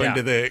definitely going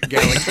to the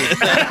Galaxy.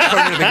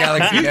 Corner of the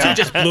Galaxy now.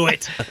 just blew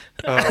it.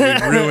 Oh,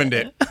 we ruined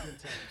it.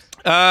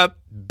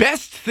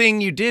 Best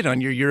thing you did on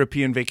your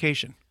European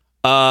vacation?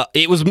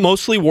 It was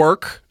mostly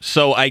work,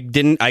 so I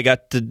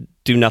got to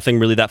do nothing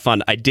really that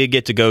fun. I did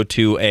get to go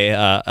to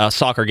a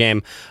soccer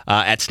game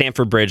at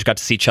Stamford Bridge. Got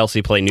to see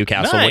Chelsea play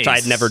Newcastle, which I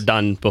had Nice. never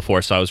done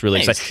before, so I was really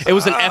Nice. excited. It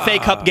was an FA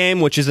Cup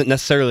game, which isn't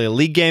necessarily a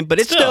league game, but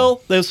it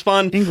was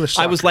fun. English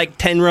I was soccer. like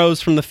 10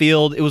 rows from the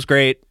field. It was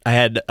great. I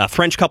had a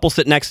French couple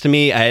sit next to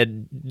me. I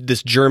had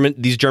these German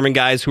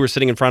guys who were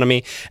sitting in front of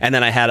me, and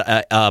then I had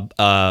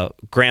a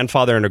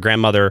grandfather and a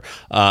grandmother,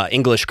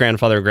 English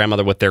grandfather and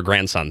grandmother with their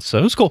grandsons. So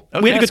it was cool.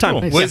 We had a good time.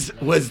 Cool.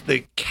 Was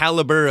the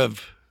caliber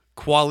of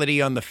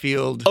quality on the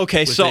field?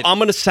 Okay, was so it I'm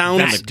gonna sound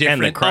that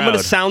different? I'm gonna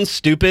sound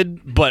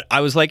stupid, but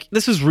I was like,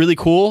 this is really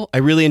cool. I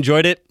really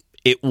enjoyed it.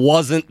 It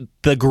wasn't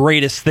the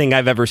greatest thing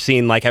I've ever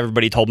seen, like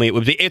everybody told me it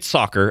would be. It's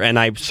soccer, and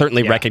I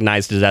certainly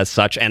recognized it as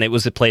such, and it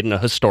was played in a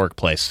historic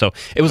place. So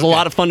it was a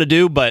lot of fun to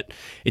do, but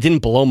it didn't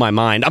blow my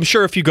mind. I'm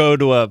sure if you go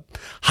to a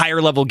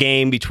higher level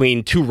game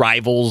between two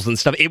rivals and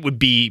stuff, it would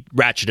be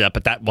ratcheted up,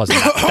 but that wasn't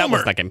that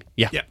was that game.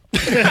 Yeah.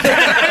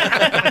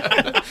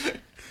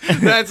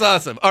 That's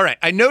awesome. All right.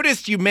 I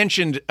noticed you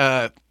mentioned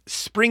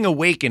Spring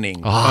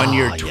Awakening on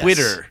your yes.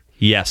 Twitter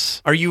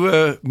Yes. Are you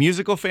a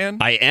musical fan?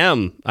 I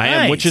am,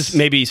 which is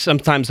maybe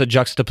sometimes a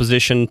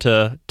juxtaposition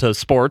to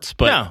sports,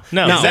 but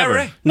No. Is that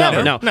right?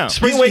 No.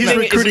 Spring He's Awakening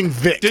recruiting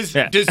Vic. Does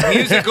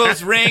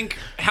musicals rank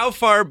how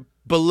far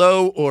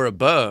below or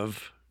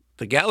above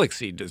the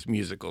Galaxy does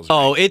musicals rank?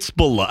 Oh, it's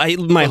below.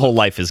 My whole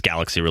life is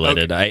Galaxy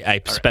related. Okay.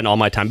 I spend all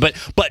my time, but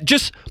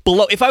just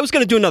below. If I was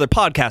going to do another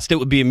podcast, it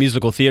would be a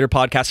musical theater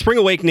podcast. Spring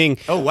Awakening.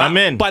 Oh, wow. I'm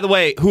in. By the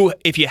way,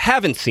 if you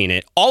haven't seen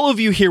it, all of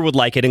you here would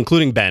like it,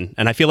 including Ben.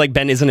 And I feel like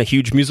Ben isn't a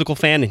huge musical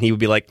fan, and he would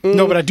be like,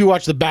 No, but I do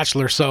watch The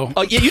Bachelor, so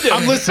 "Oh, yeah, you do."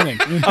 I'm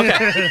listening.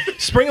 Okay.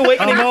 Spring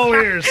Awakening. I'm all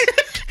ears.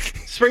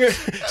 Spring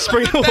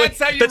Awakening. That's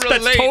how you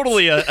relate. That's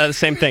totally the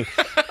same thing.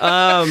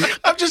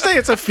 I'm just saying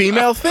it's a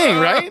female thing,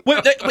 right?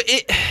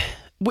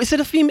 Is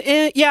it a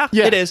female? Yeah,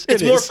 Yeah, it is.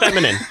 It's it more is.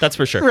 feminine, that's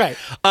for sure. Right.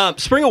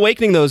 Spring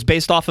Awakening, though, is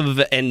based off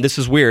of, and this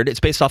is weird, it's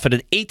based off of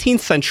an 18th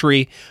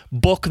century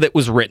book that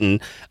was written,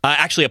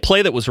 actually a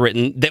play that was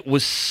written, that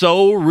was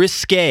so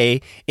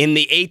risque in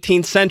the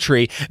 18th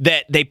century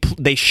that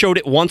they showed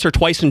it once or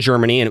twice in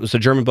Germany, and it was a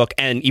German book,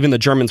 and even the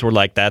Germans were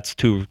like, that's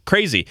too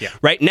crazy. Yeah.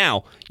 Right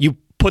now, you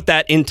put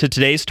that into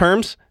today's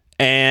terms,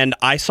 and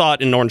I saw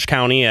it in Orange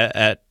County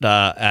at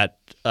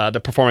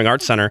the Performing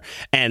Arts Center,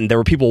 and there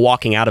were people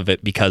walking out of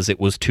it because it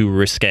was too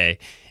risque.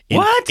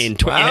 What? In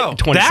Wow.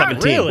 2017.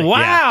 That really?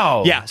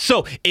 Wow. Yeah.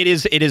 So it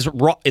is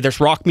rock, there's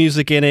rock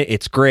music in it.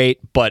 It's great,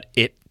 but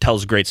it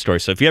tells a great story.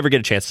 So if you ever get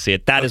a chance to see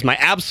it, that is my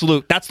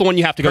absolute, that's the one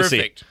you have to go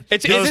Perfect. see.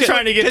 It's I was good.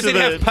 trying to get Does to it the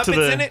have puppets to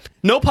the, in it?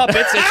 No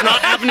puppets. It's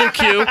not Avenue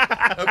Q.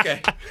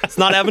 Okay. It's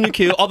not Avenue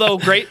Q. Although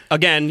great,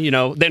 again,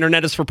 The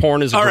Internet is for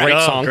Porn is a All right. great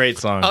Oh, song. Great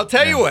song. I'll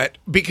tell you what,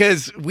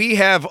 because we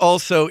have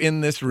also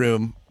in this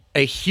room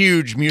a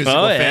huge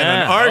musical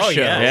fan on our show.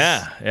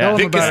 Yeah. Tell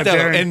Vic him about it,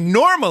 Costello. Darren. And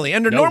normally,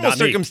 under normal not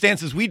me.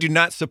 circumstances, we do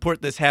not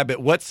support this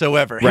habit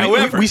whatsoever. Right.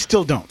 However, We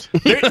still don't.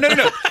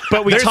 no.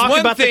 But we There's talk one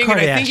about the thing, and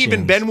I think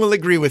even Kardashians. Ben will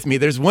agree with me.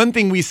 There's one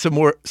thing we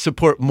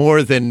support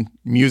more than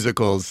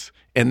musicals,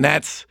 and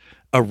that's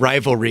a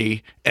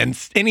rivalry and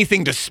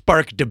anything to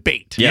spark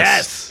debate.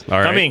 Yes. All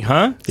right. Coming,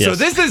 huh?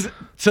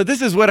 So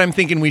this is what I'm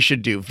thinking we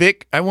should do.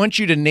 Vic, I want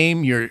you to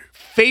name your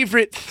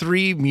favorite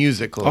 3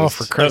 musicals. Oh,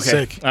 for Christ's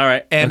Okay. sake. All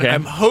right. And okay.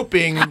 I'm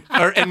hoping,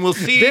 and we'll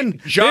see Ben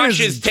Josh's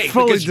is take,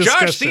 fully because Josh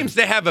disgusted. seems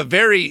to have a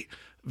very,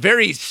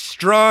 very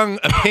strong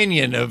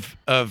opinion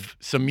of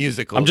some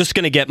musicals. I'm just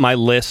going to get my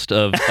list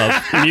of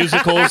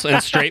musicals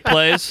and straight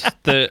plays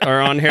that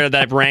are on here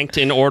that I've ranked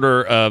in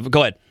order of.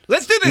 Go ahead.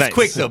 Let's do this Nice.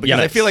 quick though, because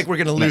Yeah. I feel like we're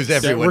going to lose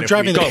everyone. We're if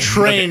driving we the go.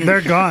 train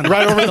They're gone.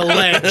 right over the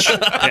ledge.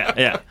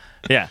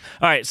 Yeah.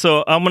 All right.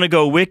 So I'm gonna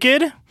go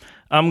Wicked.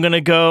 I'm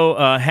gonna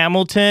go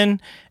Hamilton,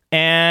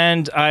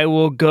 and I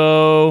will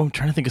go. I'm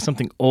trying to think of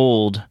something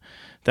old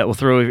that will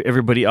throw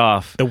everybody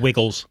off. The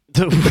Wiggles.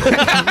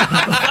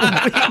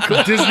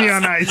 Disney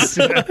on Ice.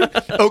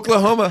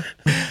 Oklahoma.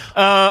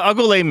 I'll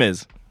go Les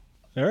Mis.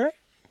 All right.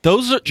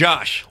 Those are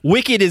Josh.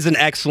 Wicked is an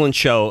excellent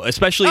show,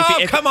 especially if Oh,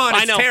 if, come on, I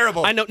it's know,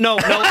 terrible. I know, no,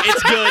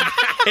 it's good.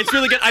 It's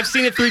really good. I've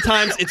seen it 3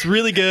 times. It's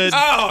really good.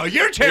 Oh,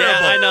 you're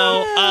terrible. Yeah, I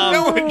know.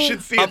 No one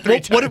should see it 3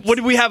 times. What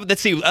do we have?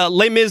 Let's see.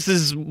 Les Mis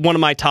is one of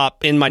my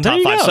top There top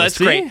you 5, go, so that's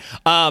see? great.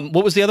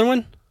 What was the other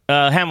one?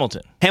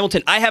 Hamilton.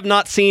 Hamilton. I have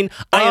not seen.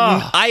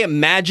 I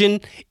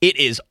imagine it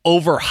is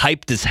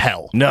overhyped as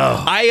hell.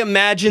 No. I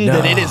imagine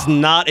that it is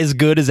not as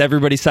good as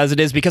everybody says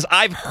it is, because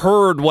I've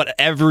heard what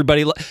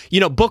everybody.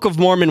 Book of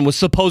Mormon was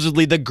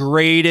supposedly the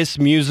greatest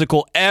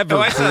musical ever Oh,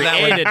 I saw that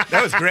created. one.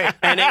 That was great.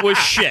 And it was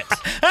shit.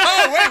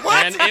 Oh, wait,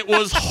 what? And it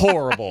was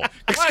horrible.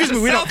 Excuse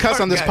me, we don't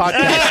cuss on this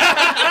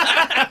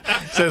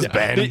podcast. Says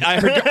Ben. I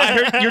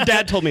heard your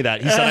dad told me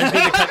that. He said I just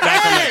need to cut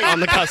back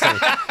on the cussing.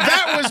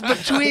 That was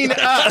between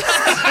us.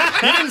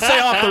 You didn't say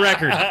off the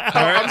record.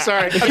 I'm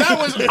sorry. That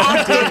was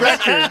off the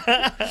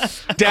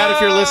record. Dad,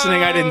 if you're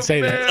listening, I didn't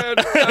say that.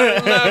 I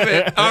love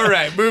it. All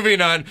right,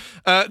 moving on.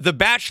 The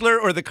Bachelor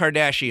or the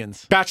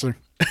Kardashians? Bachelor.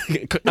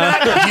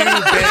 Not you,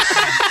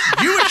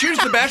 bitch. You would choose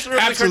the Bachelor or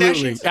Absolutely.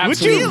 the Kardashians?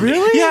 Absolutely. Would you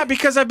really? Yeah,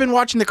 because I've been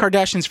watching the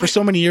Kardashians for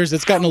so many years,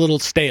 it's gotten a little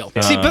stale.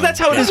 See, but that's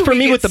how it is for We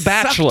me get with The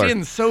sucked Bachelor.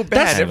 in so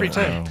bad every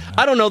time.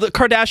 I don't know. The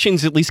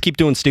Kardashians at least keep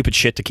doing stupid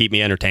shit to keep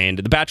me entertained.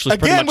 The Bachelor's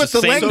pretty Again, much with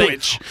the the same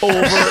language. thing over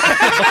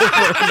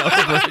and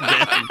over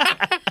again.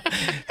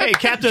 Hey,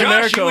 Captain Josh,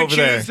 America you would over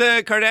there. choose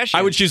Kardashians?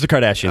 I would choose the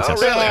Kardashians. Oh,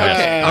 yes. really? Yeah.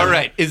 Okay. All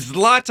right. Is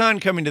Zlatan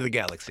coming to the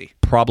Galaxy?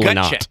 Probably Gut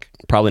not. check.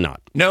 Probably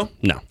not. No?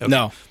 No.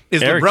 No.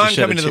 Is Eric LeBron just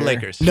shed coming a to the chair.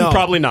 Lakers? No.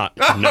 Probably not.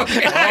 No.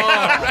 Okay. All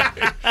right.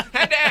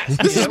 Had to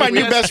ask. This is my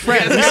new best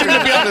friend. We seem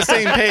to be on the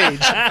same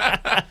page.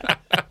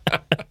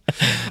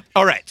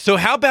 All right. So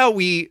how about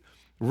we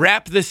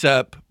wrap this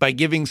up by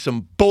giving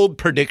some bold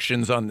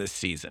predictions on this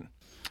season?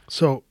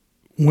 So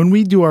when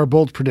we do our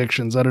bold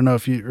predictions, I don't know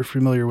if you're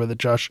familiar with it,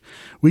 Josh.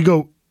 We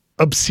go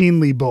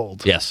obscenely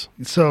bold. Yes.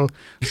 So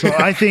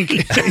I think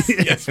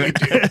Yes, we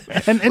do.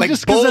 and Like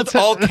just 'cause bold, that's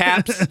all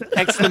caps,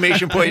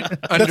 exclamation point,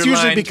 underlined.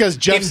 usually because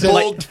Jeff in said-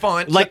 bold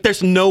font. Like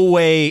there's no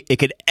way it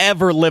could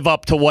ever live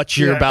up to what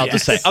you're Yeah. about to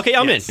Yes. say. Okay,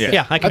 I'm Yes. in.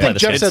 Yeah, I can I play think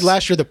this Jeff game. said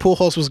last year that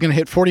Pujols was going to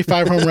hit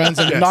 45 home runs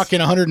and knock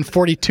in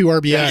 142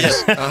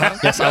 RBIs.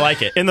 Yes, I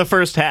like it. In the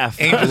first half.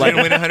 Angels going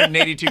to win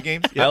 182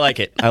 games. I like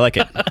it. I like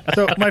it.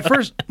 so my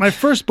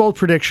first bold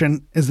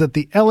prediction is that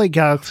the LA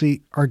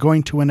Galaxy are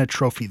going to win a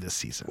trophy this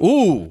season.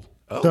 Ooh.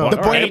 So, The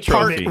Boynton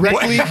Park trophy.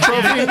 Rec League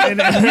trophy. and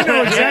you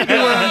know exactly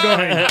where I'm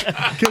going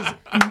because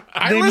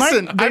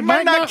I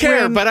might not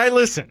care, but I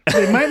listen.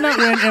 they might not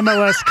win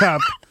MLS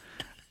Cup.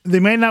 They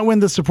might not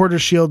win the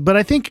Supporters Shield, but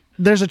I think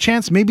there's a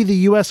chance maybe the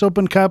U.S.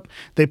 Open Cup,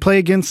 they play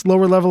against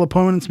lower level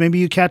opponents. Maybe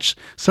you catch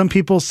some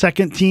people's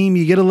second team.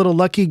 You get a little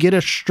lucky, get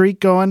a streak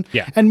going,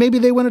 and maybe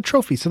they win a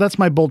trophy. So that's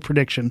my bold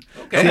prediction.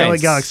 The LA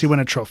Galaxy win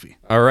a trophy.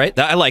 All right,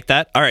 I like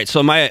that. All right,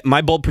 so my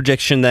bold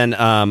prediction then,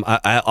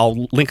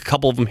 I'll link a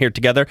couple of them here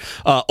together.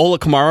 Ola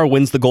Kamara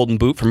wins the Golden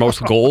Boot for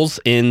most goals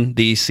in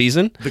the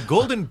season. The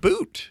Golden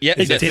Boot. Yeah,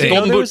 Is it's it the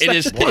Golden there Boot. was It such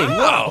is. a thing?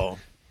 Wow.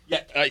 Yeah,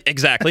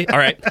 exactly. All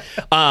right.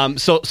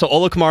 So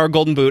Ola Kamara,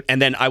 Golden Boot,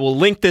 and then I will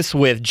link this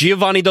with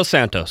Giovanni Dos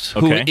Santos,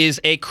 who Okay. is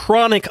a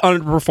chronic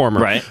underperformer,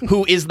 Right.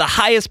 who is the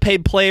highest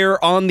paid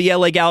player on the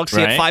LA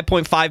Galaxy at Right.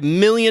 $5.5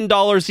 million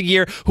a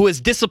year, who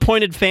has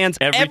disappointed fans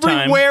Every time.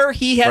 everywhere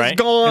he has Right.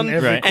 gone. In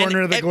every Right.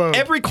 corner of the globe.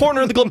 Every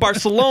corner of the globe.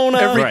 Barcelona.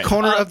 Every Right.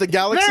 corner of the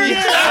galaxy. Were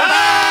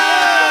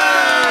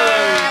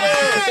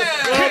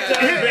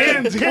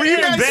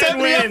you guys Ben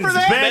wins.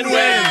 Ben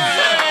wins.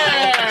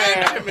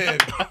 Benjamin.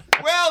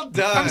 Well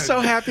done. I'm so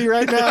happy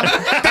right now.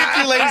 Thank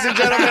you, ladies and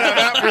gentlemen. I'm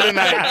out for the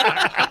night.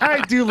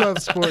 I do love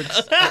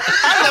sports.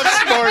 I love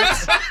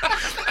sports.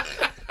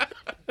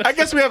 I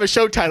guess we have a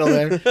show title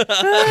there. All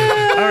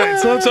right,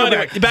 so let's So go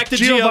anyway, back to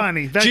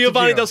Giovanni. Back to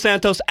Giovanni Gio. Dos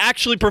Santos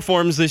actually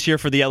performs this year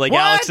for the LA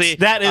Galaxy.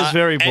 That is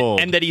very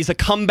bold. And that he's a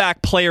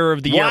comeback player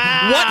of the year.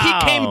 Wow. What he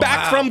came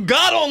back from,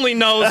 God only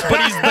knows,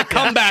 but he's the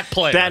comeback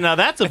player.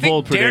 That's a I think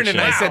bold Darren prediction.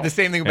 and I said the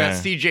same thing about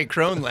Yeah. CJ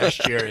Crone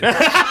last year.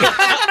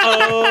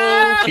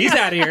 He's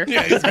out of here.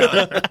 Yeah, he's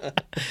gone.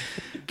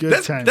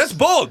 Good times. That's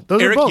bold.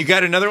 Those are Eric, bold. you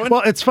got another one?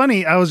 Well, it's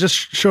funny. I was just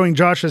showing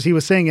Josh as he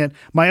was saying it.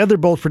 My other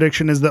bold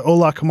prediction is that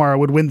Ola Kamara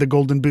would win the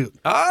Golden Boot.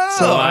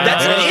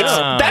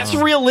 That's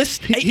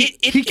realistic.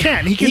 He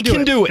can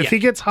do it. If he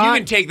gets you hot,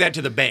 can take that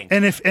to the bank.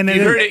 and if and you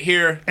it, heard it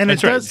here. and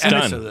it That's right. does It's done.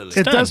 Absolutely.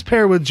 it does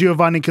pair with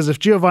Giovanni, because if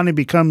Giovanni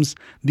becomes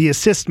the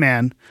assist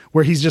man,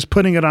 where he's just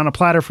putting it on a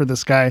platter for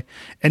this guy,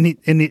 and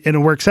it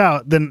works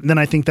out, then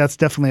I think that's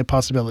definitely a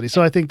possibility.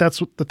 So I think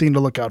that's the thing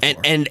to look out for.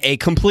 And a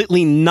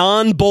completely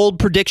non-bold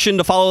prediction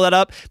to follow that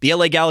up: the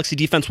LA Galaxy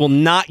defense will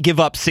not give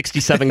up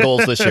 67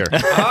 goals this year.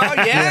 Oh,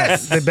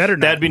 yes. they better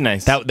not. That'd be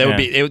nice. That would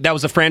be that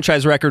was a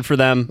franchise record for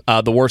them,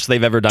 the worst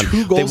they've ever done.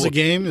 2 goals They a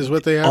game is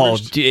what they Oh,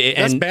 averaged.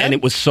 That's bad? and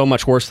it was so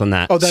much worse than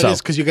that. Oh, that is So-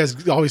 because you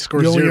guys always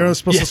score You're 0. only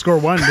supposed to score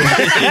one.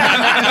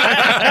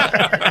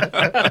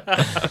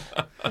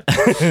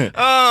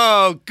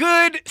 Oh,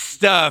 good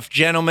stuff,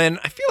 gentlemen.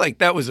 I feel like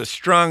that was a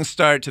strong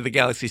start to the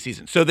Galaxy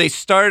season. So they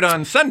start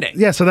on Sunday.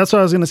 Yeah, so that's what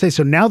I was going to say.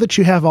 So now that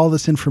you have all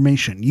this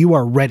information, you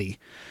are ready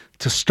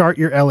to start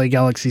your LA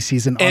Galaxy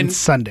season on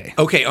Sunday.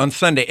 Okay, on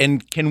Sunday.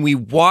 And can we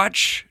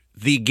watch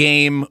the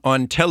game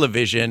on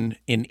television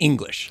in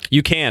English?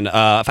 You can.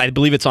 I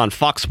believe it's on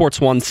Fox Sports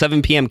 1,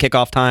 7 p.m.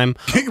 kickoff time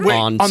Wait,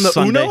 on the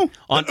Sunday. Uno?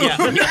 On the Uno.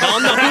 On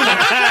the Uno.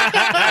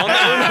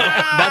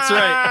 That's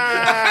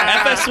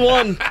right.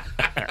 FS1.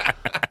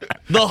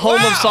 The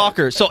home of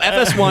soccer. So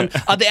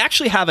FS1, they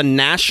actually have a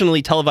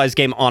nationally televised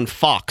game on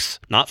Fox,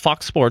 not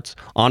Fox Sports,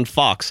 on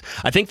Fox.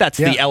 I think that's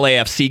the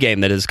LAFC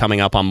game that is coming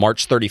up on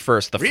March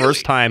 31st. The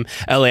first time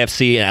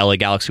LAFC and LA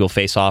Galaxy will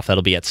face off.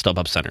 That'll be at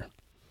StubHub Center.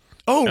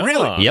 Oh,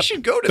 really? You Yep.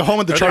 should go to The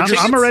home of the Are there Chargers.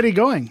 I'm tickets? already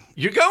going.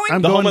 You're going?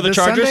 I'm The going home of the this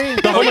Chargers?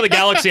 Sunday. The home of the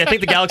Galaxy. I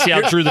think the Galaxy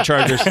outdrew the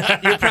Chargers.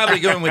 You're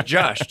probably going with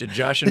Josh. Did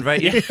Josh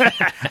invite you?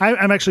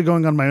 I'm actually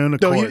going on my own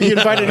No, accord. he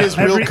invited his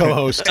real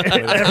co-host.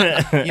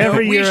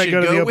 Every we year I should go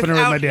to the go opener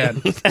with my without dad.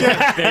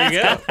 There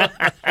you go.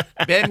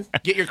 Ben,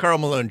 get your Karl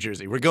Malone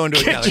jersey. We're going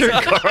to a Galaxy game.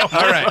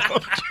 All right.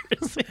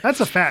 That's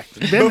a fact.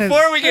 Ben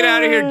Before we get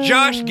out of here,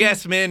 Josh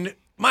Gessman,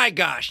 my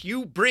gosh,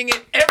 you bring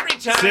it every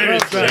time.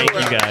 Seriously. Thank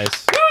you,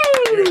 guys.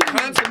 You're a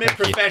consummate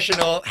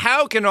professional.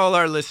 How can all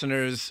our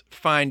listeners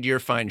find your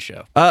fine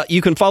show?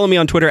 You can follow me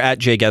on Twitter at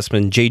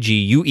jguesman,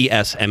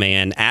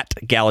 JGUESMAN, at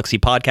Galaxy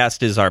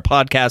Podcast is our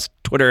podcast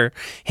Twitter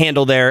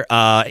handle there.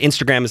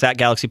 Instagram is at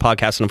Galaxy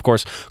Podcast, and of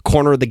course,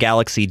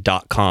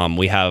 cornerofthegalaxy.com.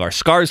 We have our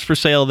scarves for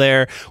sale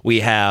there. We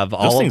have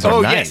all Those things of are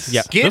Oh, nice.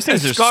 yes. Those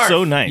things are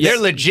so nice. They're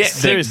legit.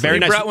 Seriously. They Very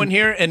nice. brought one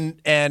here,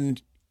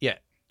 and yeah.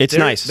 It's They're-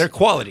 nice. They're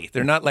quality.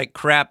 They're not like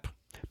crap.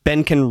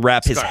 Ben can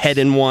wrap his Scarves. head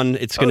in one.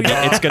 It's gonna be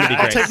yeah. be I'll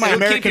great. take my It'll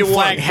keep American you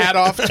flag warm. hat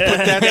off to put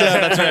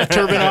that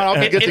turban on. I'll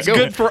be good It's to go.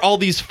 good for all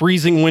these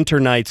freezing winter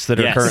nights that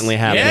are Yes. currently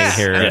happening Yeah,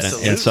 here in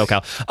absolutely.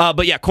 SoCal.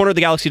 But yeah,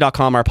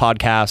 cornerofthegalaxy.com, our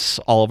podcasts,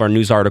 all of our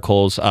news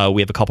articles.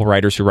 We have a couple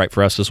writers who write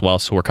for us as well,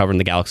 so we're covering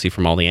the Galaxy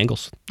from all the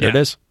angles. There it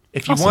Yeah. is.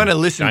 If you want to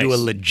listen to a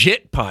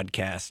legit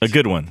podcast, A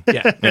good one.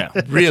 yeah, Yeah.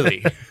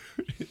 really.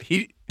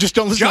 Just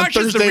don't listen Josh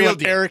on is the Thursday real when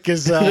deal. Eric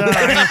is I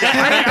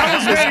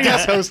was ready.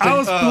 guest hosting. I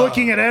was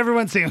looking at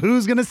everyone saying,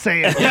 who's going to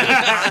say it?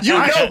 You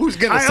know who's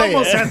going to I say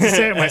almost it. had to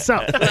say it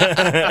myself.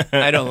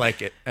 I don't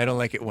like it. I don't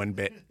like it one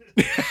bit.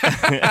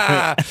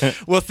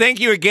 Well, thank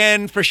you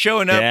again for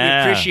showing up.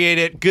 Yeah. We appreciate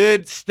it.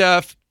 Good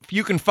stuff.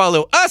 You can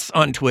follow us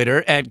on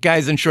Twitter at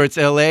Guys in Shorts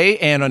LA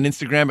and on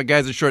Instagram at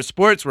Guys in Shorts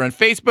Sports. We're on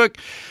Facebook.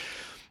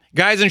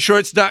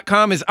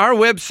 GuysInShorts.com is our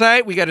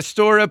website. We got a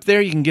store up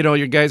there. You can get all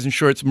your Guys in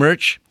Shorts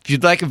merch. If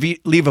you'd like to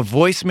leave a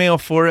voicemail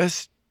for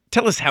us,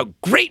 tell us how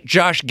great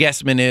Josh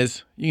Guessman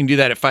is. You can do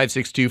that at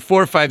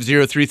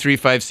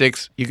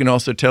 562-450-3356. You can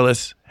also tell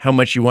us how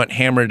much you want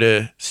Hammer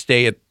to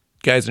stay at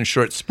Guys in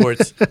Shorts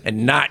Sports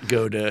and not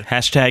go to...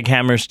 Hashtag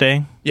Hammer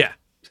Stay. Yeah.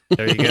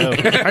 There you go.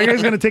 Are you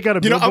guys going to take out a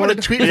You know, I'm billboard? going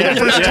to tweet for the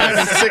first time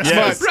in 6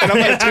 months, and I'm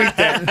going to tweet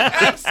that.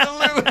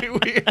 Absolutely,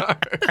 we are.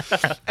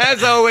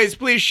 As always,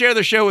 please share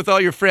the show with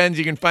all your friends.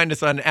 You can find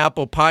us on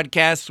Apple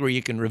Podcasts where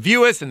you can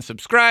review us and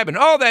subscribe and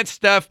all that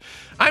stuff.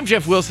 I'm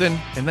Jeff Wilson,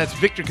 and that's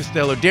Victor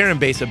Costello, Darren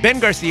Besa,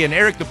 Ben Garcia, and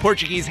Eric the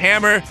Portuguese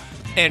Hammer,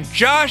 and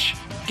Josh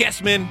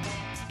Guessman.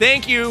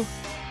 Thank you.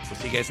 We'll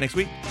see you guys next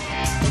week.